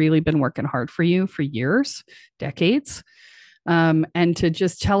has really been working hard for you for years, decades. And to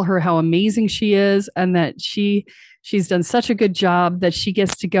just tell her how amazing she is, and that she's done such a good job that she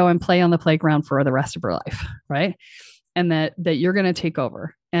gets to go and play on the playground for the rest of her life, right? And that you're going to take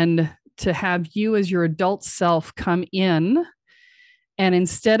over, and to have you as your adult self come in. And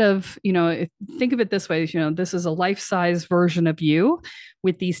instead of, think of it this way, this is a life-size version of you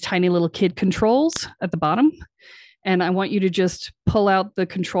with these tiny little kid controls at the bottom. And I want you to just pull out the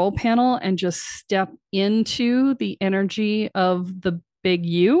control panel and just step into the energy of the big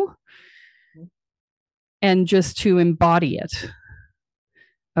you and just to embody it.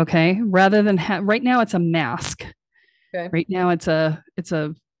 Okay. Rather than right now it's a mask. Okay. Right now it's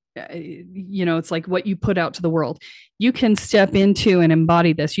like what you put out to the world. You can step into and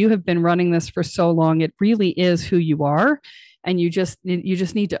embody this. You have been running this for so long. It really is who you are. And you just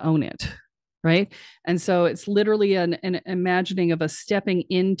need to own it. right? And so it's literally an imagining of us stepping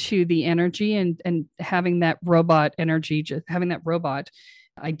into the energy and having that robot energy, just having that robot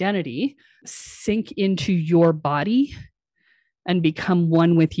identity sink into your body and become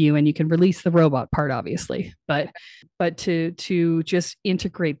one with you. And you can release the robot part, obviously, but to just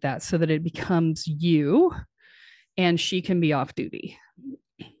integrate that so that it becomes you, and she can be off duty.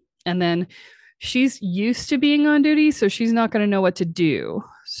 And then she's used to being on duty, so she's not going to know what to do.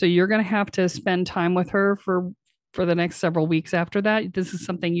 So you're going to have to spend time with her for the next several weeks after that. This is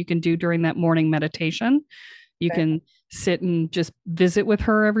something you can do during that morning meditation. You can sit and just visit with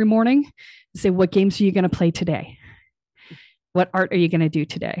her every morning and say, what games are you going to play today? What art are you going to do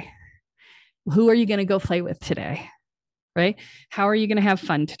today? Who are you going to go play with today? Right? How are you going to have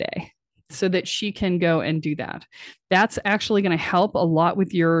fun today? So that she can go and do that. That's actually going to help a lot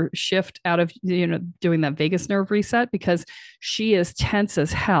with your shift out of, doing that vagus nerve reset, because she is tense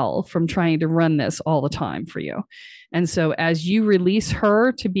as hell from trying to run this all the time for you. And so as you release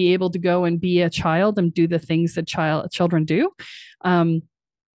her to be able to go and be a child and do the things that children do,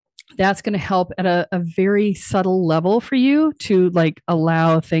 that's going to help at a very subtle level for you to like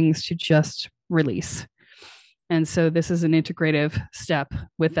allow things to just release. And so this is an integrative step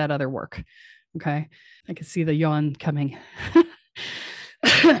with that other work. Okay. I can see the yawn coming.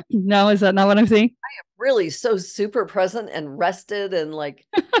 No, is that not what I'm seeing? I am really so super present and rested and like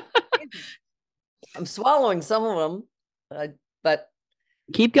I'm swallowing some of them, but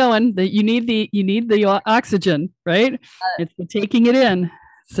keep going. You need the oxygen, right? It's the taking it in.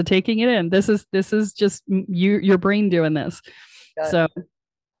 So taking it in. This is just your brain doing this. So,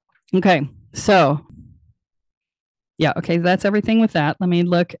 okay. So yeah, okay, that's everything with that. Let me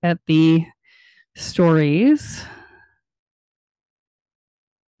look at the stories.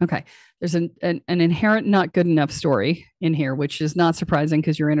 Okay, there's an inherent not good enough story in here, which is not surprising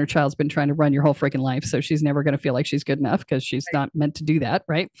because your inner child's been trying to run your whole freaking life. So she's never going to feel like she's good enough because she's not meant to do that,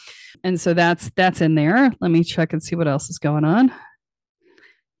 right? And so that's in there. Let me check and see what else is going on.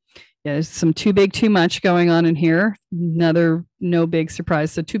 Yeah, there's some too big, too much going on in here. Another no big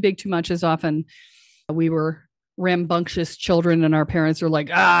surprise. So too big, too much is often we were rambunctious children and our parents are like,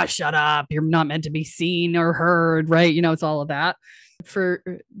 shut up, you're not meant to be seen or heard, right? It's all of that. For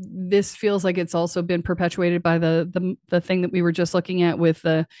this feels like it's also been perpetuated by the thing that we were just looking at with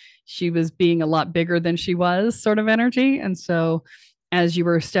she was being a lot bigger than she was sort of energy. And so as you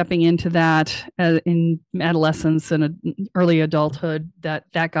were stepping into that in adolescence and early adulthood,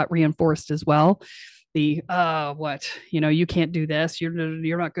 that got reinforced as well. The what, you can't do this, you're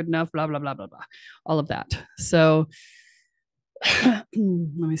not good enough, blah blah blah blah blah, all of that. So let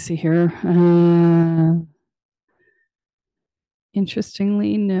me see here.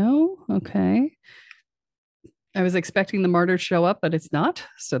 Interestingly, no. Okay, I was expecting the martyr to show up, but it's not,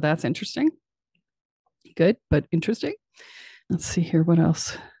 so that's interesting. Good, but interesting. Let's see here, what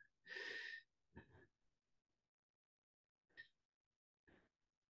else.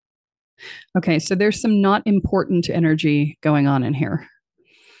 Okay, so there's some not important energy going on in here.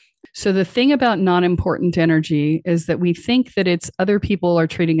 So the thing about not important energy is that we think that it's other people are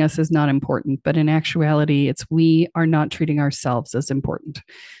treating us as not important, but in actuality, it's we are not treating ourselves as important.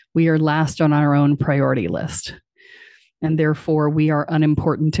 We are last on our own priority list. And therefore, we are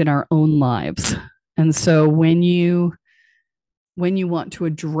unimportant in our own lives. And so when you want to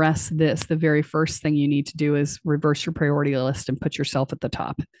address this, the very first thing you need to do is reverse your priority list and put yourself at the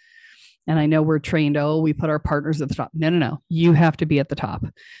top. And I know we're trained, we put our partners at the top. No. You have to be at the top.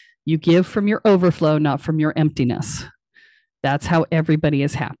 You give from your overflow, not from your emptiness. That's how everybody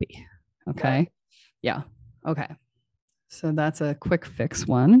is happy. Okay. Yeah. Okay. So that's a quick fix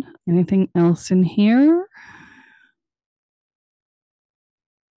one. Anything else in here?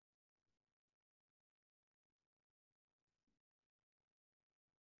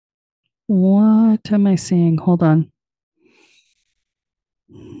 What am I seeing? Hold on.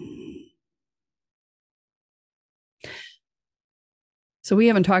 So we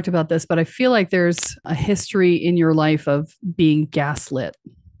haven't talked about this, but I feel like there's a history in your life of being gaslit.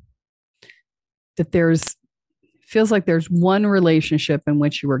 That feels like there's one relationship in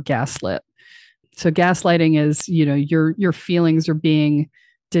which you were gaslit. So gaslighting is, your feelings are being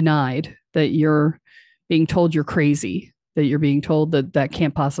denied, that you're being told you're crazy, that you're being told that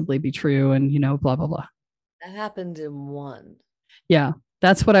can't possibly be true, and blah blah blah. That happened in one. Yeah,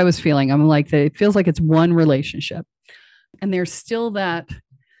 that's what I was feeling. I'm like, it feels like it's one relationship. And there's still that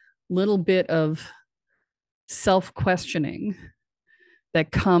little bit of self-questioning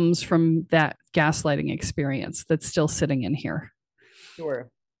that comes from that gaslighting experience that's still sitting in here. Sure.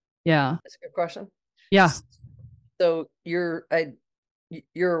 Yeah. That's a good question. Yeah. So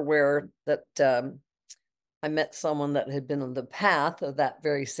you're aware that I met someone that had been on the path of that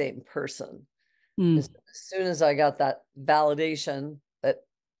very same person. As soon as I got that validation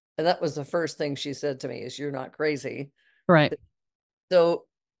and that was the first thing she said to me is, "You're not crazy." Right. So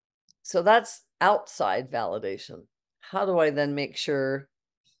that's outside validation. How do I then make sure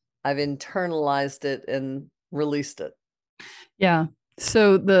I've internalized it and released it? Yeah.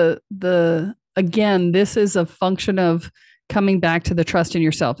 So again, this is a function of coming back to the trust in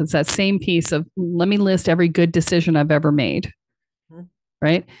yourself. It's that same piece of, let me list every good decision I've ever made. Mm-hmm.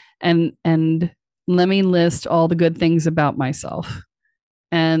 Right. And let me list all the good things about myself.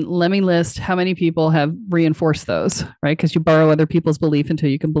 And let me list how many people have reinforced those, right? Because you borrow other people's belief until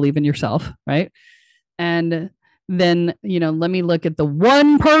you can believe in yourself, right? And then, let me look at the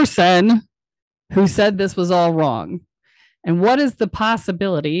one person who said this was all wrong. And what is the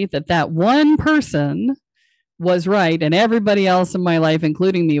possibility that that one person was right and everybody else in my life,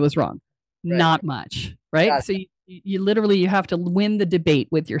 including me, was wrong? Right. Not much, right? Gotcha. So you literally, you have to win the debate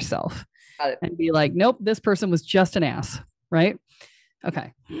with yourself and be like, nope, this person was just an ass, right?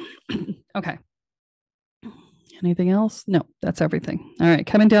 Okay. Okay. Anything else? No, that's everything. All right.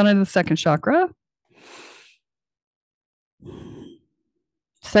 Coming down into the second chakra.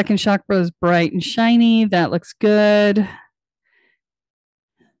 Second chakra is bright and shiny. That looks good.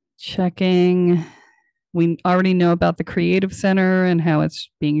 Checking. We already know about the creative center and how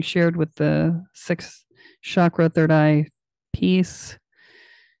it's being shared with the sixth chakra, third eye piece.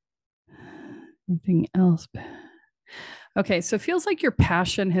 Anything else? Okay, so it feels like your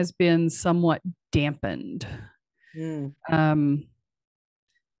passion has been somewhat dampened. Let me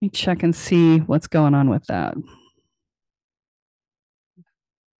check and see what's going on with that.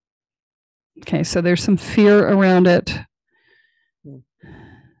 Okay, so there's some fear around it.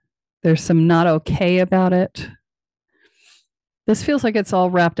 There's some not okay about it. This feels like it's all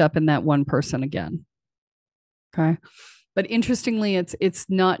wrapped up in that one person again. Okay. But interestingly, it's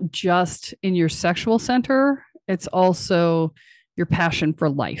not just in your sexual center. It's also your passion for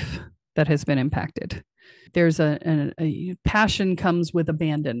life that has been impacted. There's a passion comes with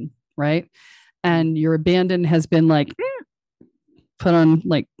abandon, right? And your abandon has been like put on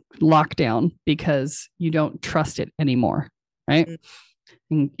like lockdown because you don't trust it anymore, right?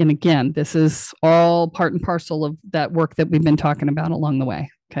 And again, this is all part and parcel of that work that we've been talking about along the way.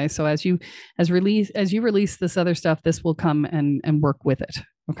 Okay. So as you release this other stuff, this will come and work with it.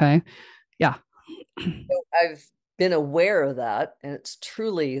 Okay. Yeah. So I've been aware of that, and it's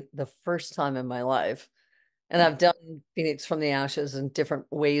truly the first time in my life. And I've done Phoenix from the Ashes in different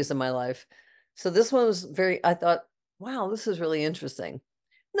ways in my life. So this one was I thought, wow, this is really interesting.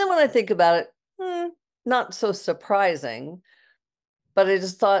 And then when I think about it, not so surprising, but I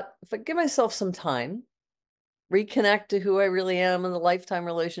just thought, if I give myself some time, reconnect to who I really am in the lifetime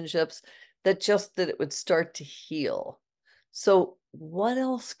relationships, that it would start to heal. So what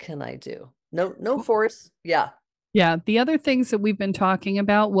else can I do? No force. Yeah. Yeah. The other things that we've been talking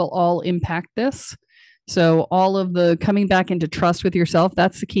about will all impact this. So all of the coming back into trust with yourself,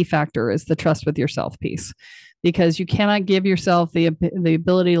 that's the key factor, is the trust with yourself piece, because you cannot give yourself the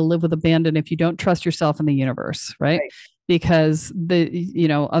ability to live with abandon if you don't trust yourself in the universe, right? Because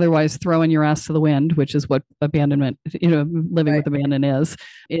otherwise throwing your ass to the wind, which is what abandonment, living with abandon is,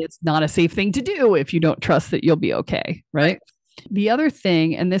 it's not a safe thing to do if you don't trust that you'll be okay, right? The other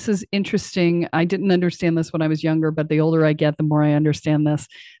thing, and this is interesting, I didn't understand this when I was younger, but the older I get, the more I understand this.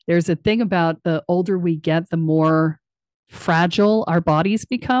 There's a thing about the older we get, the more fragile our bodies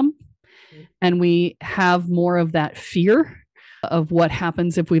become. And we have more of that fear of what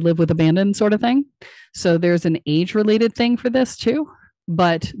happens if we live with abandon sort of thing. So there's an age-related thing for this too.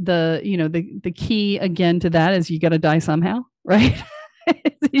 But the key again to that is you got to die somehow, right?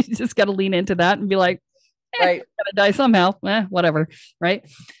 You just got to lean into that and be like, right, gotta die somehow, whatever, right?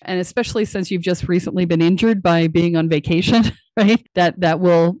 And especially since you've just recently been injured by being on vacation, right? That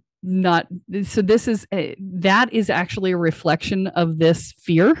will not. So that is actually a reflection of this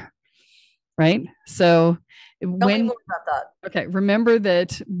fear, right? So Tell me more about that. Okay, remember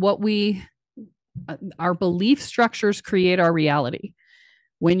that our belief structures create our reality.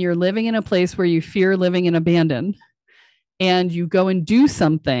 When you're living in a place where you fear living in abandon, and you go and do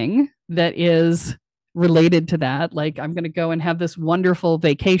something that is related to that, like I'm going to go and have this wonderful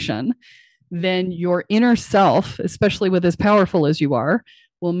vacation, then your inner self, especially with as powerful as you are,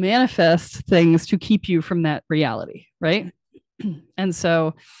 will manifest things to keep you from that reality, right? And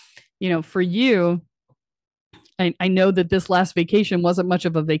so, for you, I know that this last vacation wasn't much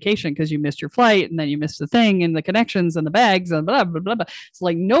of a vacation because you missed your flight and then you missed the thing and the connections and the bags and blah, blah, blah, blah. It's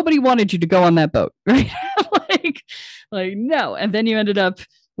like nobody wanted you to go on that boat, right? like no. And then you ended up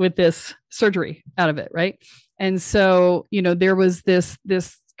with this surgery out of it, right? And so, there was this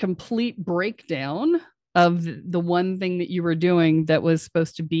complete breakdown of the one thing that you were doing that was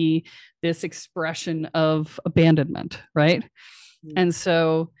supposed to be this expression of abandonment, right? Mm-hmm. And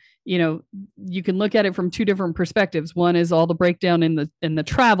so, you can look at it from two different perspectives. One is all the breakdown in the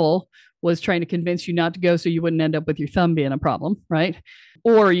travel was trying to convince you not to go so you wouldn't end up with your thumb being a problem, right?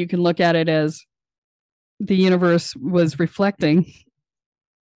 Or you can look at it as the universe was reflecting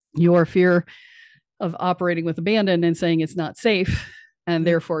your fear of operating with abandon and saying it's not safe, and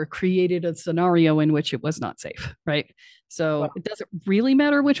therefore created a scenario in which it was not safe, right? So It doesn't really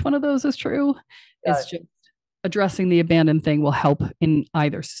matter which one of those is true. It's just addressing the abandoned thing will help in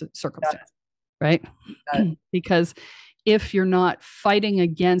either circumstance, right? Because if you're not fighting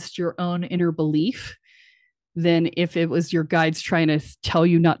against your own inner belief, then if it was your guides trying to tell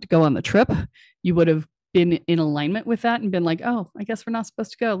you not to go on the trip, you would have been in alignment with that and been like, oh, I guess we're not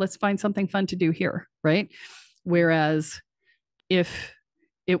supposed to go. Let's find something fun to do here, right? Whereas if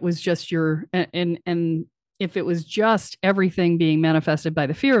it was just and if it was just everything being manifested by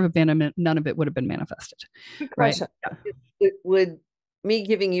the fear of abandonment, none of it would have been manifested. Good question. Right? Would me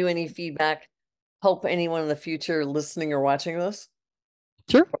giving you any feedback help anyone in the future listening or watching this?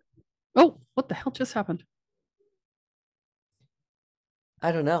 Sure. Oh, what the hell just happened?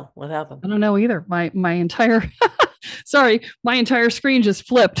 I don't know what happened. I don't know either. My entire sorry, my entire screen just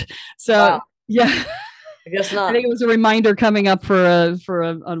flipped. So wow. Yeah. I guess not. I think it was a reminder coming up for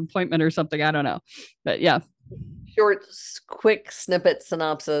an appointment or something. I don't know. But yeah. Short, quick snippet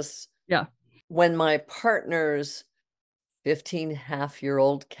synopsis. Yeah. When my partner's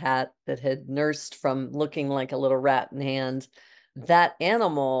 15-half-year-old cat that had nursed from looking like a little rat in hand, that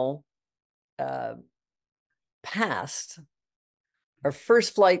animal passed. Our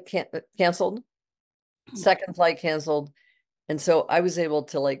first flight canceled, second flight canceled. And so I was able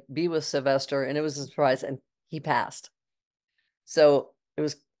to be with Sylvester, and it was a surprise, and he passed. So it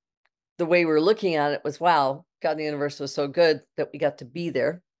was the way we were looking at it was, wow, God in the universe was so good that we got to be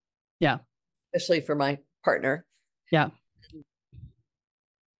there. Yeah. Especially for my partner. Yeah.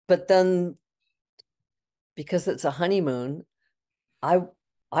 But then because it's a honeymoon, I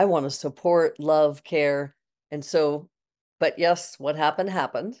want to support, love, care. And so, but yes, what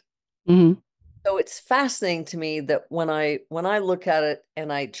happened. Mm-hmm. So it's fascinating to me that when I look at it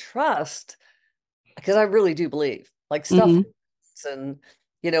and I trust, because I really do believe stuff, mm-hmm. and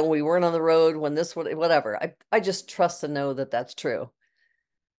we weren't on the road when this would, whatever. I just trust and know that that's true.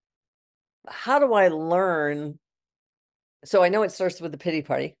 How do I learn? So I know it starts with the pity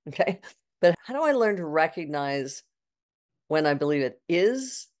party, okay? But how do I learn to recognize when I believe it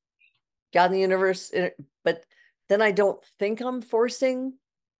is God in the universe, but then I don't think I'm forcing,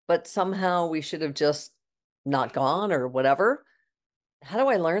 but somehow we should have just not gone or whatever? How do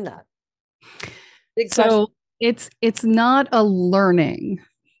I learn that? Big question. It's not a learning.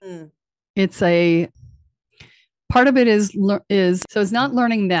 It's a part of it is so it's not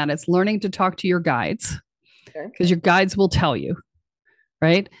learning that, it's learning to talk to your guides, because your guides will tell you,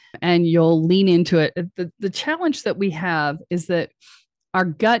 right? And you'll lean into it. The challenge that we have is that our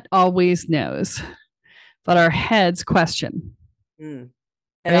gut always knows, but our heads question. And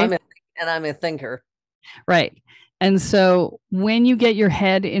right? I'm a thinker. Right. And so when you get your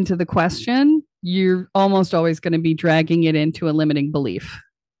head into the question, you're almost always going to be dragging it into a limiting belief.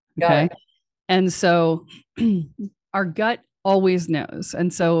 Okay. And so our gut always knows.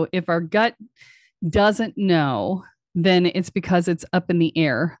 And so if our gut doesn't know, then it's because it's up in the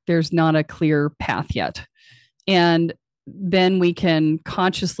air. There's not a clear path yet. And then we can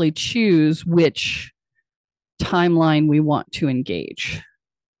consciously choose which timeline we want to engage.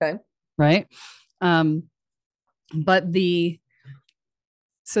 Okay. Right. But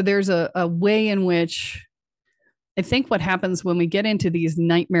so there's a way in which I think what happens when we get into these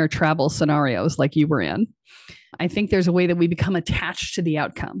nightmare travel scenarios like you were in, I think there's a way that we become attached to the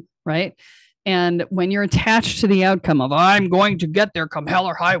outcome, right? And when you're attached to the outcome of I'm going to get there come hell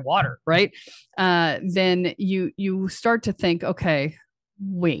or high water, right? Then you start to think, okay,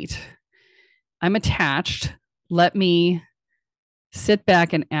 wait, I'm attached. Let me sit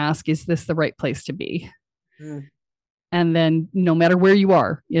back and ask, is this the right place to be? And then no matter where you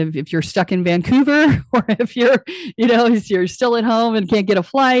are, if you're stuck in Vancouver, or if you're still at home and can't get a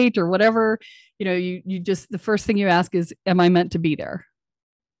flight or whatever, you just, the first thing you ask is, am I meant to be there?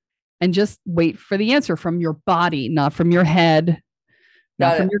 And just wait for the answer from your body, not from your head,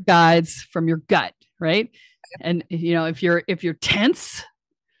 not from your guides, from your gut, right? And if you're tense,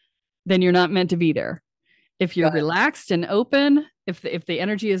 then you're not meant to be there. If you're relaxed and open, if the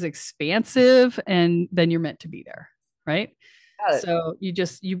energy is expansive, and then you're meant to be there, right? So you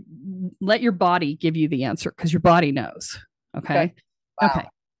let your body give you the answer, because your body knows. Okay. Wow. Okay.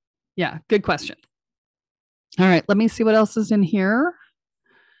 Yeah. Good question. All right. Let me see what else is in here.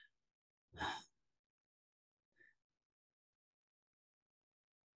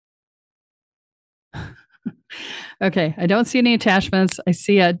 Okay. I don't see any attachments. I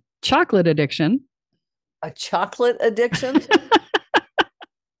see a chocolate addiction. A chocolate addiction?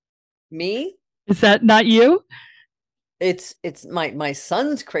 Me? Is that not you? It's my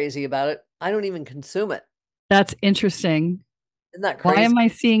son's crazy about it. I don't even consume it. That's interesting. Isn't that crazy? Why am I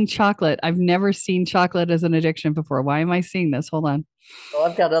seeing chocolate? I've never seen chocolate as an addiction before. Why am I seeing this? Hold on. Well,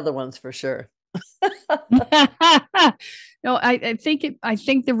 I've got other ones for sure. No, I think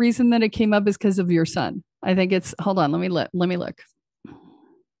the reason that it came up is because of your son. I think it's, hold on, let me look.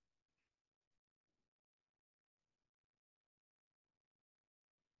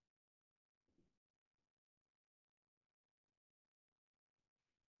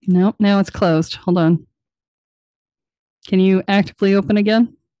 Nope, now it's closed. Hold on. Can you actively open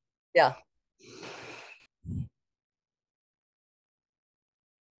again? Yeah.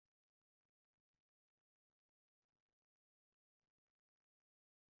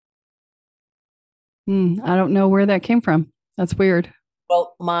 I don't know where that came from. That's weird.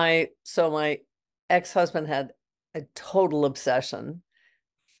 Well, my ex-husband had a total obsession.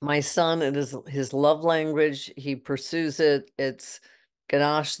 My son, it is his love language. He pursues it. It's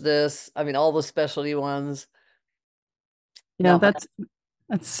ganache this. I mean, all the specialty ones. Yeah, No. that's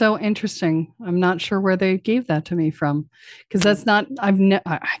so interesting. I'm not sure where they gave that to me from, because that's not, I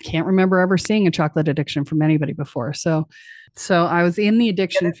can't remember ever seeing a chocolate addiction from anybody before. So I was in the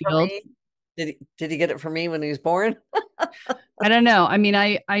addiction field. Did he get it from me when he was born? I don't know. I mean,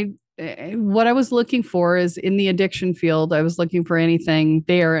 what I was looking for is in the addiction field, I was looking for anything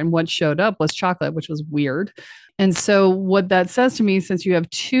there, and what showed up was chocolate, which was weird. And so what that says to me, since you have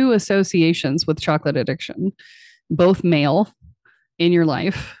two associations with chocolate addiction, both male in your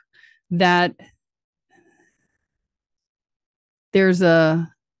life, that I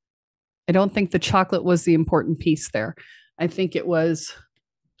don't think the chocolate was the important piece there. I think it was,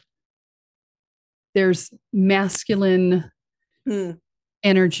 there's masculine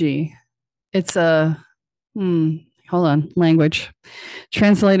energy. It's hold on, language.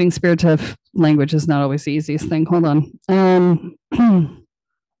 Translating spirit to language is not always the easiest thing. Hold on.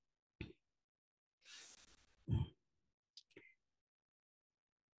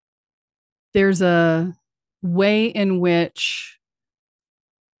 There's a way in which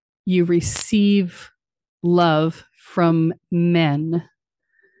you receive love from men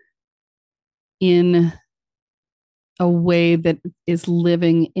in a way that is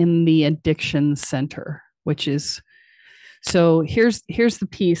living in the addiction center, which is, so here's the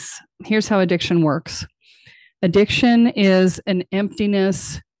piece. Here's how addiction works. Addiction is an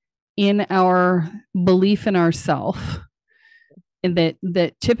emptiness in our belief in ourself, and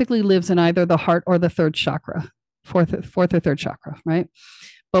that typically lives in either the heart or the third chakra, fourth or third chakra, right?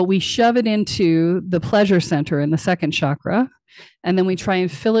 But we shove it into the pleasure center in the second chakra, and then we try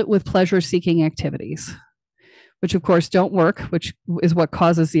and fill it with pleasure-seeking activities, which of course don't work, which is what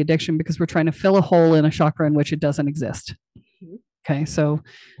causes the addiction, because we're trying to fill a hole in a chakra in which it doesn't exist. Okay, so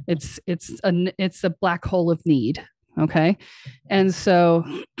it's a black hole of need. Okay, and so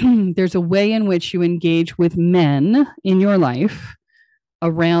there's a way in which you engage with men in your life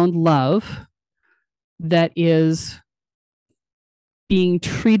around love that is being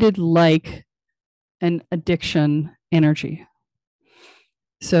treated like an addiction energy.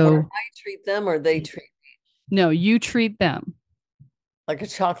 So I treat them, or they treat me? No, you treat them like a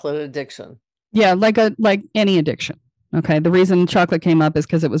chocolate addiction. Yeah, like any addiction. Okay. The reason chocolate came up is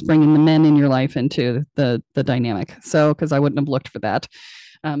because it was bringing the men in your life into the dynamic. So, because I wouldn't have looked for that.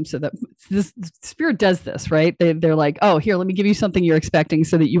 So that this spirit does this, right? They're like, oh, here, let me give you something you're expecting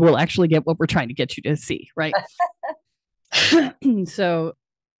so that you will actually get what we're trying to get you to see, right? So,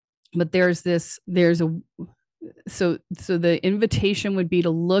 but so the invitation would be to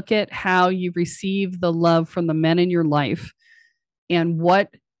look at how you receive the love from the men in your life and what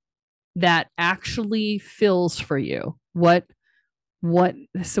that actually fills for you.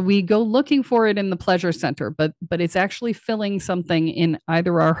 So we go looking for it in the pleasure center, but it's actually filling something in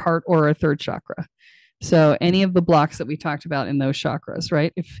either our heart or our third chakra. So any of the blocks that we talked about in those chakras,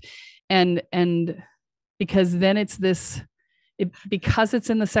 right? And because then it's this, because it's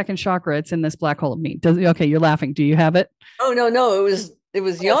in the second chakra, it's in this black hole of need. Okay, you're laughing. Do you have it? Oh, no, it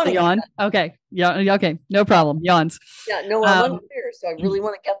was yawning. Yawn. Okay. Yeah. Okay. No problem. Yawns. Yeah. No, I'm unclear. so I really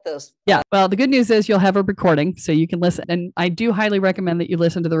want to get this. Yeah. Well, the good news is you'll have a recording so you can listen. And I do highly recommend that you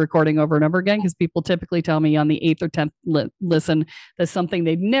listen to the recording over and over again, because people typically tell me on the 8th or 10th listen that something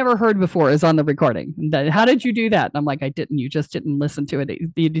they've never heard before is on the recording. How did you do that? And I'm like, I didn't. You just didn't listen to it.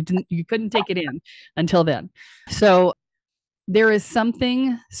 You couldn't take it in until then. So there is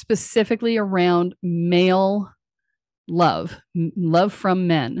something specifically around male love from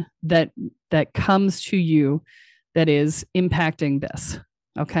men that comes to you that is impacting this.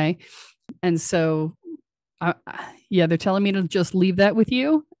 Okay. And so, they're telling me to just leave that with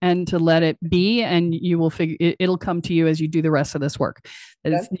you and to let it be. And you will figure it'll come to you as you do the rest of this work.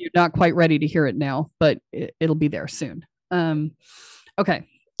 Okay. You're not quite ready to hear it now, but it'll be there soon. Okay.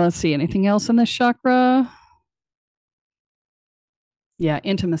 Let's see. Anything else in this chakra? Yeah.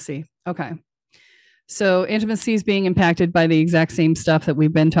 Intimacy. Okay. So intimacy is being impacted by the exact same stuff that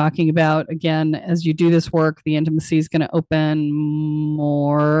we've been talking about. Again, as you do this work, the intimacy is going to open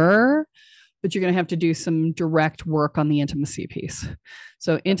more, but you're going to have to do some direct work on the intimacy piece.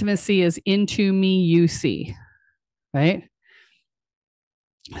 So intimacy is into me, you see, right?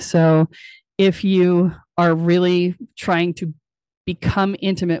 So if you are really trying to become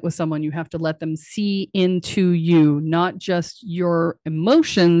intimate with someone, you have to let them see into you, not just your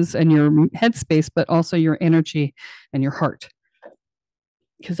emotions and your headspace, but also your energy and your heart.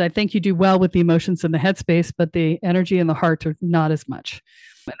 Because I think you do well with the emotions and the headspace, but the energy and the heart are not as much.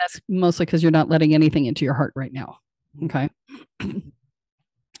 And that's mostly because you're not letting anything into your heart right now. Okay.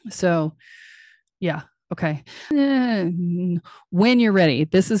 So, yeah. Okay. When you're ready,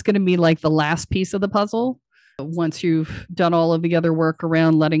 this is going to be like the last piece of the puzzle. Once you've done all of the other work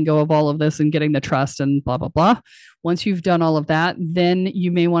around letting go of all of this and getting the trust and blah, blah, blah. Once you've done all of that, then you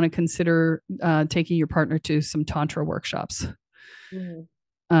may want to consider taking your partner to some Tantra workshops,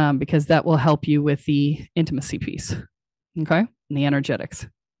 because that will help you with the intimacy piece. Okay. And the energetics.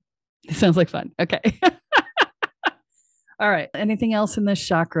 It sounds like fun. Okay. All right. Anything else in this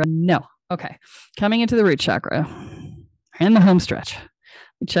chakra? No. Okay. Coming into the root chakra and the home stretch.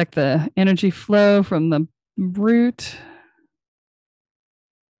 Check the energy flow from the root.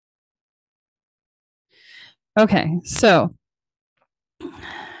 Okay, so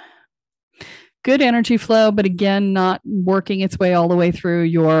good energy flow, but again, not working its way all the way through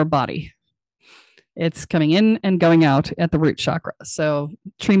your body. It's coming in and going out at the root chakra. So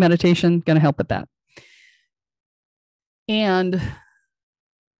tree meditation going to help with that. And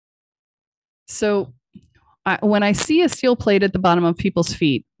so when I see a steel plate at the bottom of people's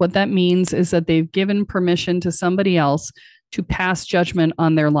feet, what that means is that they've given permission to somebody else to pass judgment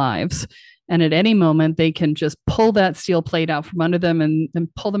on their lives. And at any moment, they can just pull that steel plate out from under them and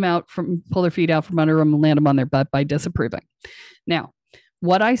pull their feet out from under them and land them on their butt by disapproving. Now,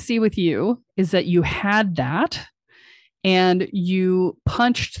 what I see with you is that you had that and you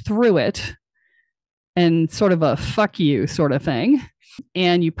punched through it and sort of a fuck you sort of thing.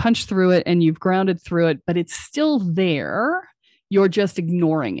 And you punch through it and you've grounded through it, but it's still there. You're just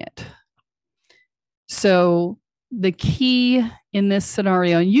ignoring it. So the key in this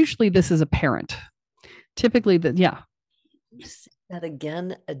scenario, and usually this is a parent, typically yeah. Say that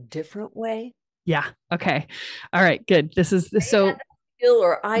again, a different way. Yeah. Okay. All right, good. This is so.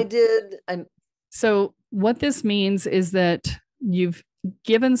 Or I did. So what this means is that you've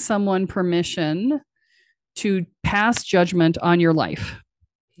given someone permission to pass judgment on your life.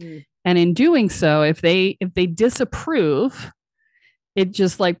 And in doing so, if they disapprove, it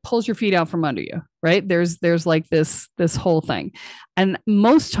just like pulls your feet out from under you, right? There's like this whole thing. And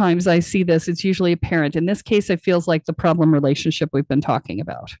most times I see this, it's usually a parent. In this case, it feels like the problem relationship we've been talking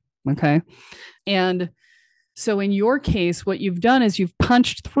about. Okay. And so in your case, what you've done is you've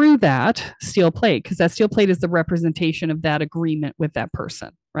punched through that steel plate, because that steel plate is the representation of that agreement with that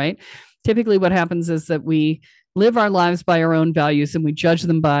person, right? Typically what happens is that we live our lives by our own values and we judge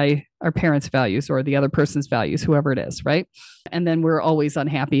them by our parents' values or the other person's values, whoever it is, right? And then we're always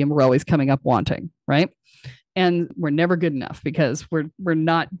unhappy and we're always coming up wanting, right? And we're never good enough because we're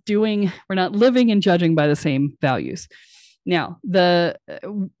not living and judging by the same values. Now,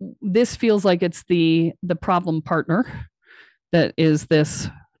 this feels like it's the problem partner that is this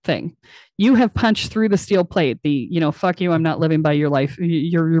thing. You have punched through the steel plate, fuck you, I'm not living by your life,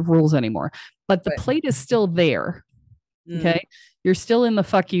 your rules anymore. But the plate is still there. Okay. You're still in the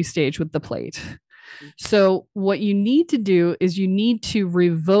fuck you stage with the plate. So what you need to do is you need to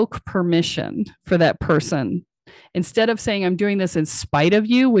revoke permission for that person. Instead of saying, I'm doing this in spite of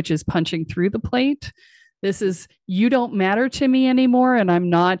you, which is punching through the plate, This is, you don't matter to me anymore, and I'm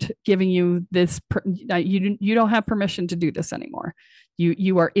not giving you this. You don't have permission to do this anymore.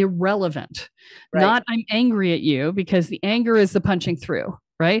 You are irrelevant. Right. Not I'm angry at you, because the anger is the punching through,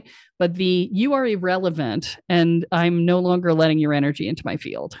 right? But you are irrelevant, and I'm no longer letting your energy into my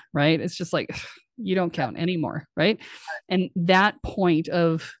field, right? It's just like, you don't count anymore, right? And that point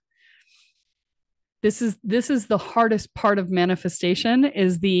of, this is the hardest part of manifestation,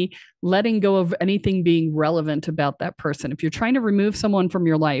 is the letting go of anything being relevant about that person. If you're trying to remove someone from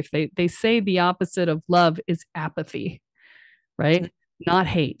your life, they say the opposite of love is apathy, right? Not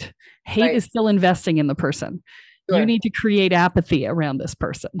hate. Hate is still investing in the person. Sure. You need to create apathy around this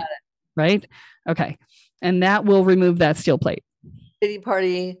person, right? Okay. And that will remove that steel plate. Pity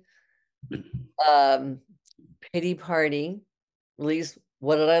party. Pity party. Release,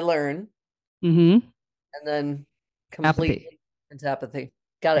 what did I learn? Mm-hmm. And then complete into apathy.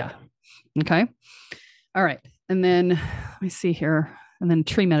 Got it. Yeah. Okay. All right. And then let me see here. And then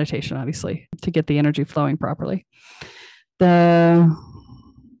tree meditation, obviously, to get the energy flowing properly. Let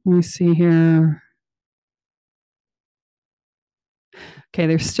me see here. Okay,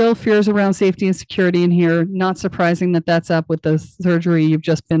 there's still fears around safety and security in here. Not surprising that that's up with the surgery you've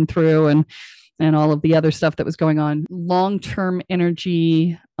just been through and all of the other stuff that was going on. Long-term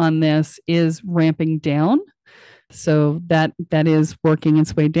energy on this is ramping down. So that is working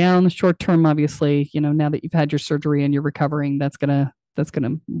its way down. The short term, obviously, now that you've had your surgery and you're recovering, that's gonna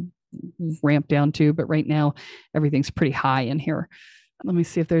ramp down too. But right now, everything's pretty high in here. Let me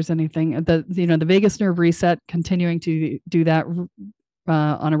see if there's anything. The vagus nerve reset, continuing to do that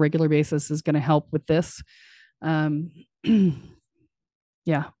on a regular basis is going to help with this.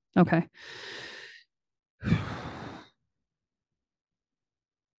 Yeah. Okay.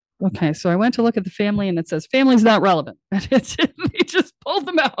 Okay, so I went to look at the family and it says family's not relevant. They just pulled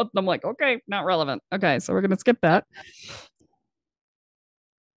them out. I'm like, okay, not relevant. Okay, so we're going to skip that.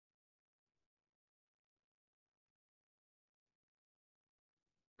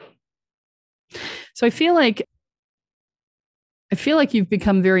 So I feel like you've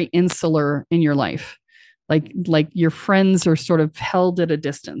become very insular in your life. Like your friends are sort of held at a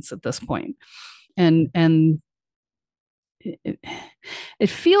distance at this point. And it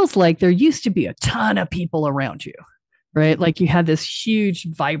feels like there used to be a ton of people around you, right? Like you had this huge,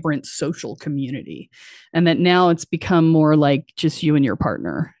 vibrant social community, and that now it's become more like just you and your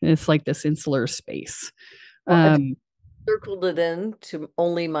partner. It's like this insular space. Well, I've circled it in to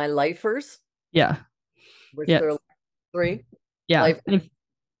only my lifers. Yeah. Which there are 3. Yeah.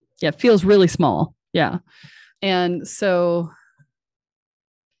 It feels really small. Yeah. And so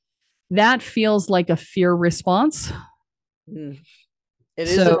that feels like a fear response. It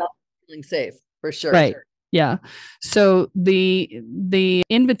is about feeling safe, for sure. Right. Yeah. So the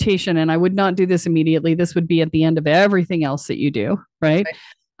invitation, and I would not do this immediately. This would be at the end of everything else that you do. Right.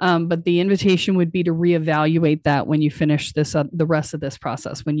 But the invitation would be to reevaluate that when you finish this, the rest of this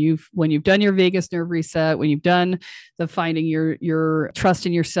process, when you've done your vagus nerve reset, when you've done the finding your trust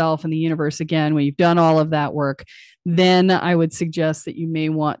in yourself and the universe again, when you've done all of that work, then I would suggest that you may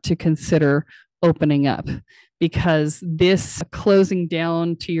want to consider opening up, because this closing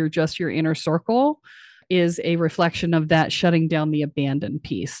down to your inner circle is a reflection of that shutting down the abandoned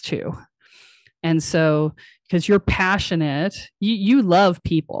piece too. And so, because you're passionate, you love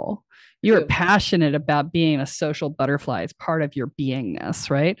people, you're passionate about being a social butterfly. It's part of your beingness,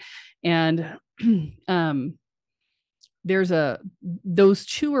 right? And those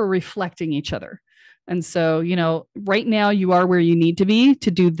two are reflecting each other. And so, right now you are where you need to be to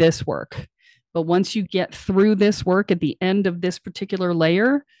do this work. But once you get through this work at the end of this particular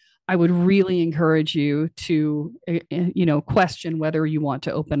layer, I would really encourage you to, question whether you want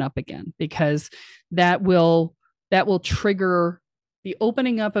to open up again, because that will trigger the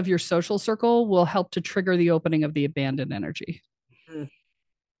opening up of your social circle, will help to trigger the opening of the abandoned energy.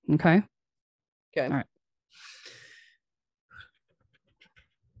 Okay. Okay. All right.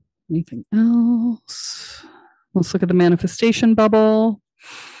 Anything else? Let's look at the manifestation bubble.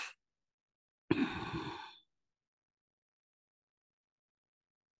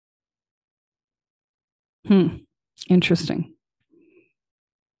 Interesting.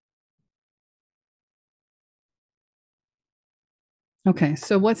 Okay,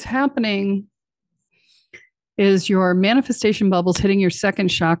 so what's happening is your manifestation bubble's hitting your second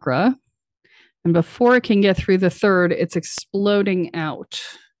chakra, and before it can get through the third, it's exploding out.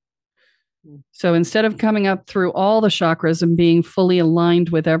 So instead of coming up through all the chakras and being fully aligned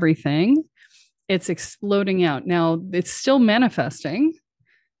with everything, it's exploding out. Now, it's still manifesting,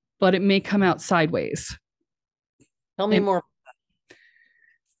 but it may come out sideways. Tell me more.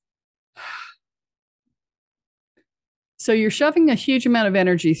 So you're shoving a huge amount of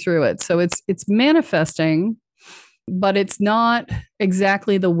energy through it. So it's manifesting, but it's not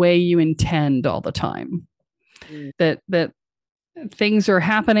exactly the way you intend all the time. That things are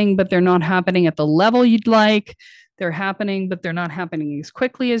happening, but they're not happening at the level you'd like. They're happening, but they're not happening as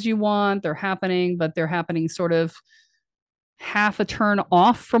quickly as you want. They're happening, but they're happening sort of half a turn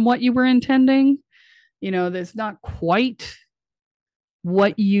off from what you were intending. There's not quite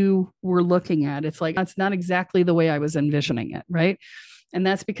what you were looking at. It's like, that's not exactly the way I was envisioning it, right? And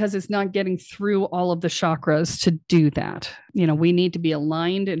that's because it's not getting through all of the chakras to do that. We need to be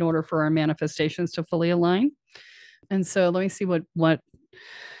aligned in order for our manifestations to fully align. And so let me see what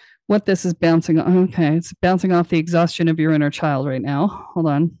this is bouncing on. Okay, it's bouncing off the exhaustion of your inner child right now. Hold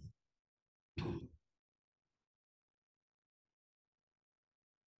on.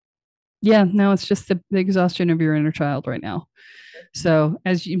 Yeah, no, it's just the exhaustion of your inner child right now. So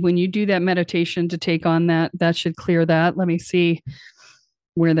when you do that meditation to take on that should clear that. Let me see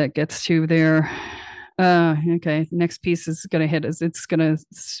where that gets to there. Okay, next piece is going to hit us. It's going to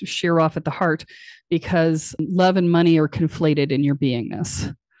shear off at the heart because love and money are conflated in your beingness.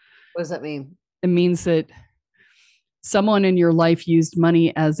 What does that mean? It means that someone in your life used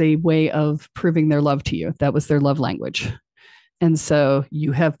money as a way of proving their love to you. That was their love language. And so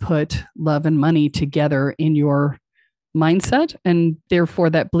you have put love and money together in your mindset, and therefore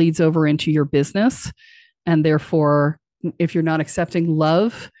that bleeds over into your business. And therefore, if you're not accepting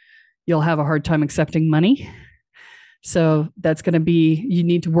love, you'll have a hard time accepting money. So that's going to be, you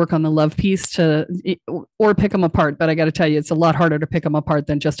need to work on the love piece or pick them apart. But I got to tell you, it's a lot harder to pick them apart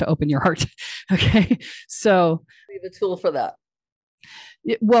than just to open your heart. Okay. So we have a tool for that.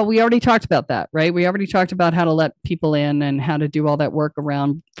 Well, we already talked about that, right? We already talked about how to let people in and how to do all that work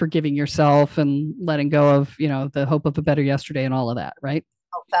around forgiving yourself and letting go of, the hope of a better yesterday and all of that, right?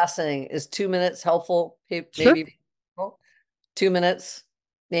 How fascinating. Is 2 minutes helpful? Maybe Sure. 2 minutes,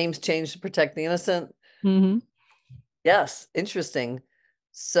 names changed to protect the innocent. Mm-hmm. Yes, interesting.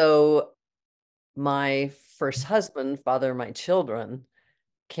 So my first husband, father of my children,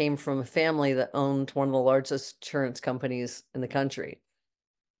 came from a family that owned one of the largest insurance companies in the country.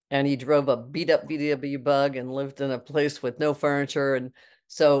 And he drove a beat up VW Bug and lived in a place with no furniture. And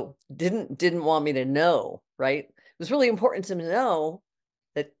so didn't want me to know, right? It was really important to him to know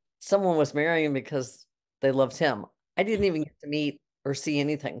that someone was marrying him because they loved him. I didn't even get to meet or see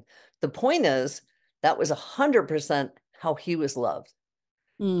anything. The point is, that was 100% how he was loved.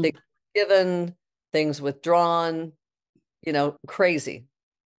 Things given, things withdrawn, crazy.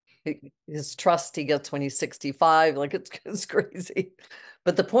 His trust he gets when he's 65, like it's crazy.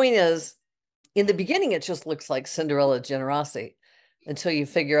 But the point is, in the beginning, it just looks like Cinderella generosity until you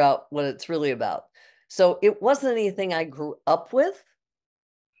figure out what it's really about. So it wasn't anything I grew up with,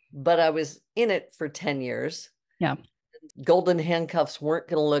 but I was in it for 10 years. Yeah. Golden handcuffs weren't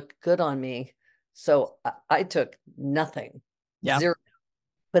going to look good on me. So I took nothing. Yeah. Zero.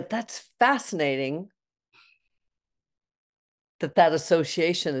 But that's fascinating that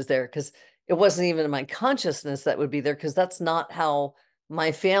association is there, because it wasn't even in my consciousness that would be there, because that's not how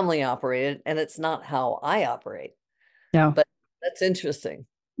my family operated, and it's not how I operate. Yeah. But that's interesting.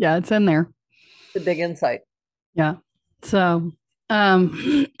 Yeah, it's in there. It's a big insight. Yeah. So, all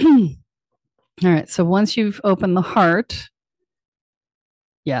right. So once you've opened the heart,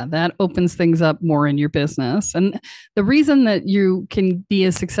 yeah, that opens things up more in your business. And the reason that you can be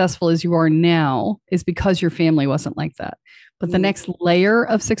as successful as you are now is because your family wasn't like that. But the next layer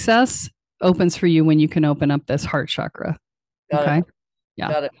of success opens for you when you can open up this heart chakra. Got it. Yeah.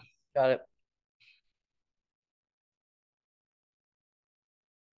 Got it.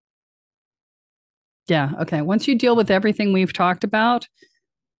 Yeah. Okay. Once you deal with everything we've talked about,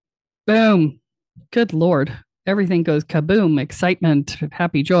 boom. Good Lord. Everything goes kaboom, excitement,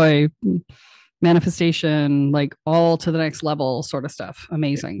 happy joy, manifestation, like all to the next level sort of stuff.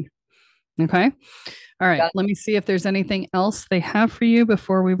 Amazing. Okay. All right. Let me see if there's anything else they have for you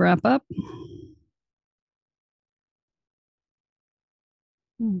before we wrap up.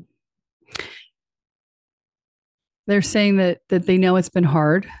 They're saying that they know it's been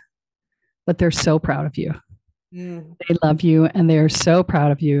hard, but they're so proud of you. They love you and they're so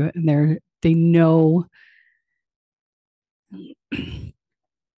proud of you, and they know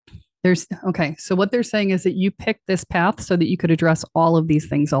okay. So what they're saying is that you picked this path so that you could address all of these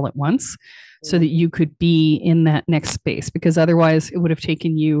things all at once, so that you could be in that next space, because otherwise it would have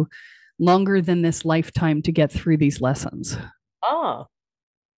taken you longer than this lifetime to get through these lessons. Ah.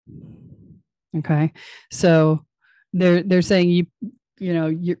 Okay. So they're saying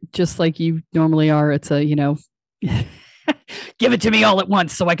you're just like you normally are. It's a, give it to me all at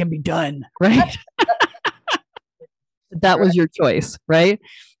once so I can be done. Right. That was your choice, right?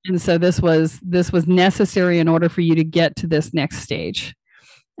 And so this was necessary in order for you to get to this next stage.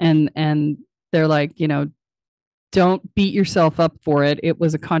 And they're like, don't beat yourself up for it. It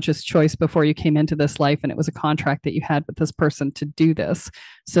was a conscious choice before you came into this life, and it was a contract that you had with this person to do this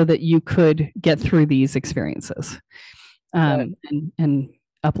so that you could get through these experiences and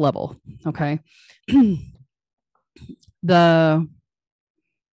up level. Okay.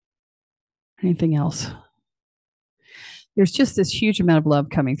 Anything else? There's just this huge amount of love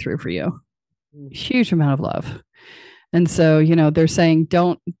coming through for you. Huge amount of love. And so, they're saying,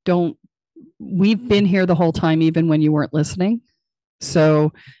 don't, we've been here the whole time, even when you weren't listening.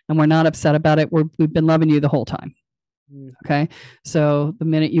 So, and we're not upset about it. We've been loving you the whole time. Okay. So the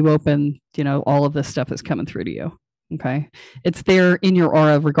minute you open, all of this stuff is coming through to you. Okay. It's there in your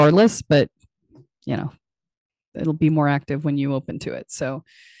aura regardless, but it'll be more active when you open to it. So,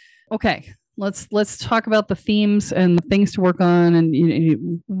 okay. Let's talk about the themes and the things to work on.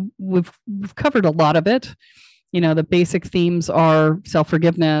 And we've covered a lot of it. The basic themes are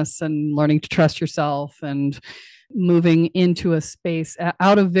self-forgiveness and learning to trust yourself and moving into a space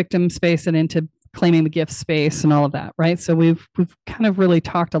out of victim space and into claiming the gift space and all of that. Right. So we've kind of really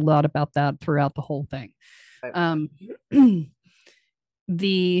talked a lot about that throughout the whole thing. Right.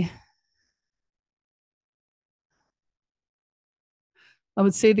 I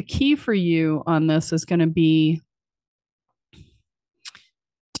would say the key for you on this is going to be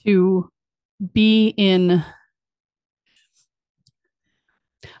to be in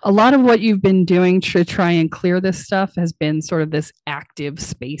a lot of what you've been doing to try and clear this stuff has been sort of this active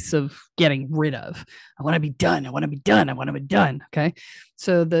space of getting rid of. I want to be done. I want to be done. I want to be done. Okay.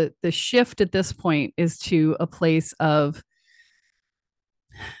 So the shift at this point is to a place of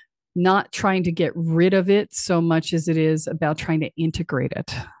not trying to get rid of it so much as it is about trying to integrate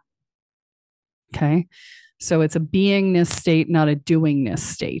it. Okay. So it's a beingness state, not a doingness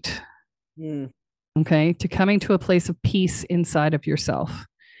state. Okay. To coming to a place of peace inside of yourself.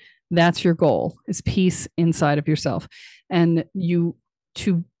 That's your goal, is peace inside of yourself. And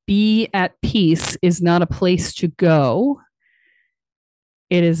to be at peace is not a place to go.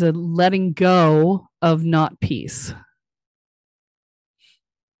 It is a letting go of not peace.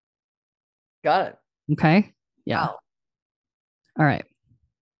 Got it. Okay. Yeah. Wow. All right.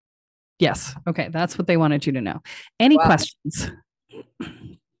 Yes. Okay. That's what they wanted you to know. Any questions?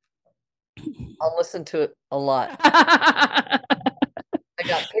 I'll listen to it a lot. I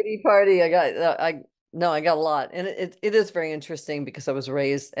got pity party. I got a lot. And it is very interesting because I was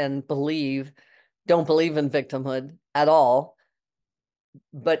raised and don't believe in victimhood at all.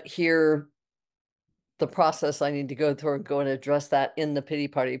 But here, the process I need to go through and go and address that in the pity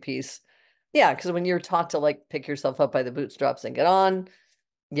party piece. Yeah, because when you're taught to like pick yourself up by the bootstraps and get on,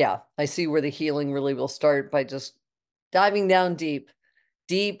 yeah, I see where the healing really will start by just diving down deep,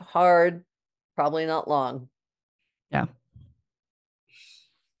 hard, probably not long. Yeah.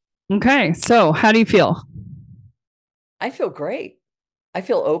 Okay. So how do you feel? I feel great. I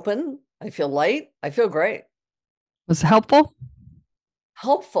feel open. I feel light. I feel great. Was it helpful?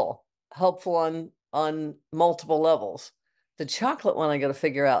 Helpful on multiple levels. The chocolate one I got to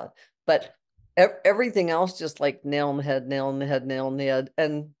figure out, but everything else just like nail in the head.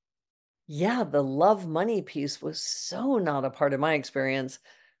 And yeah, the love money piece was so not a part of my experience,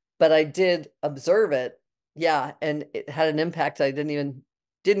 but I did observe it. Yeah, and it had an impact. I didn't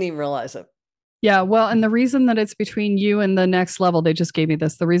even realize it. Yeah, well, and the reason that it's between you and the next level, they just gave me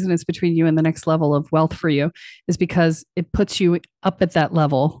this. The reason it's between you and the next level of wealth for you is because it puts you up at that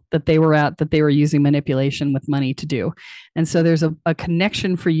level that they were at, that they were using manipulation with money to do. And so there's a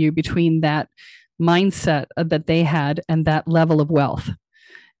connection for you between that mindset that they had and that level of wealth.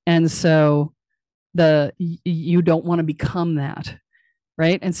 And so you don't want to become that.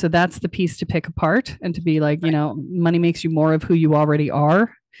 Right. And so that's the piece to pick apart and to be like, money makes you more of who you already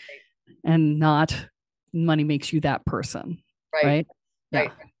are. And not money makes you that person. Right. Yeah.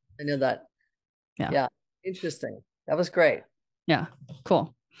 I know that. Yeah. Interesting. That was great. Yeah.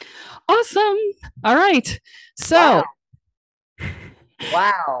 Cool. Awesome. All right. So.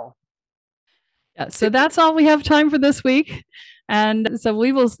 Wow. Yeah. So that's all we have time for this week. And so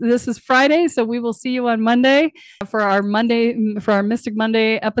this is Friday. So we will see you on Monday for our Mystic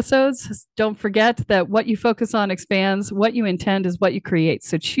Monday episodes. Don't forget that what you focus on expands. What you intend is what you create.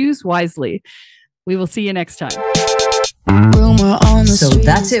 So choose wisely. We will see you next time. So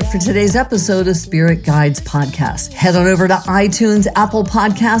that's it for today's episode of Spirit Guides Podcast. Head on over to iTunes, Apple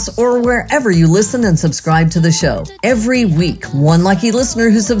Podcasts, or wherever you listen and subscribe to the show. Every week, one lucky listener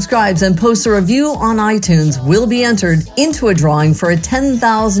who subscribes and posts a review on iTunes will be entered into a drawing for a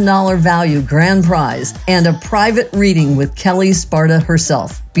 $10,000 value grand prize and a private reading with Kelle Sparta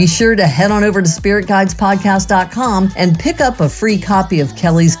herself. Be sure to head on over to spiritguidespodcast.com and pick up a free copy of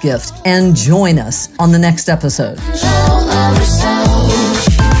Kelle's gift and join us on the next episode.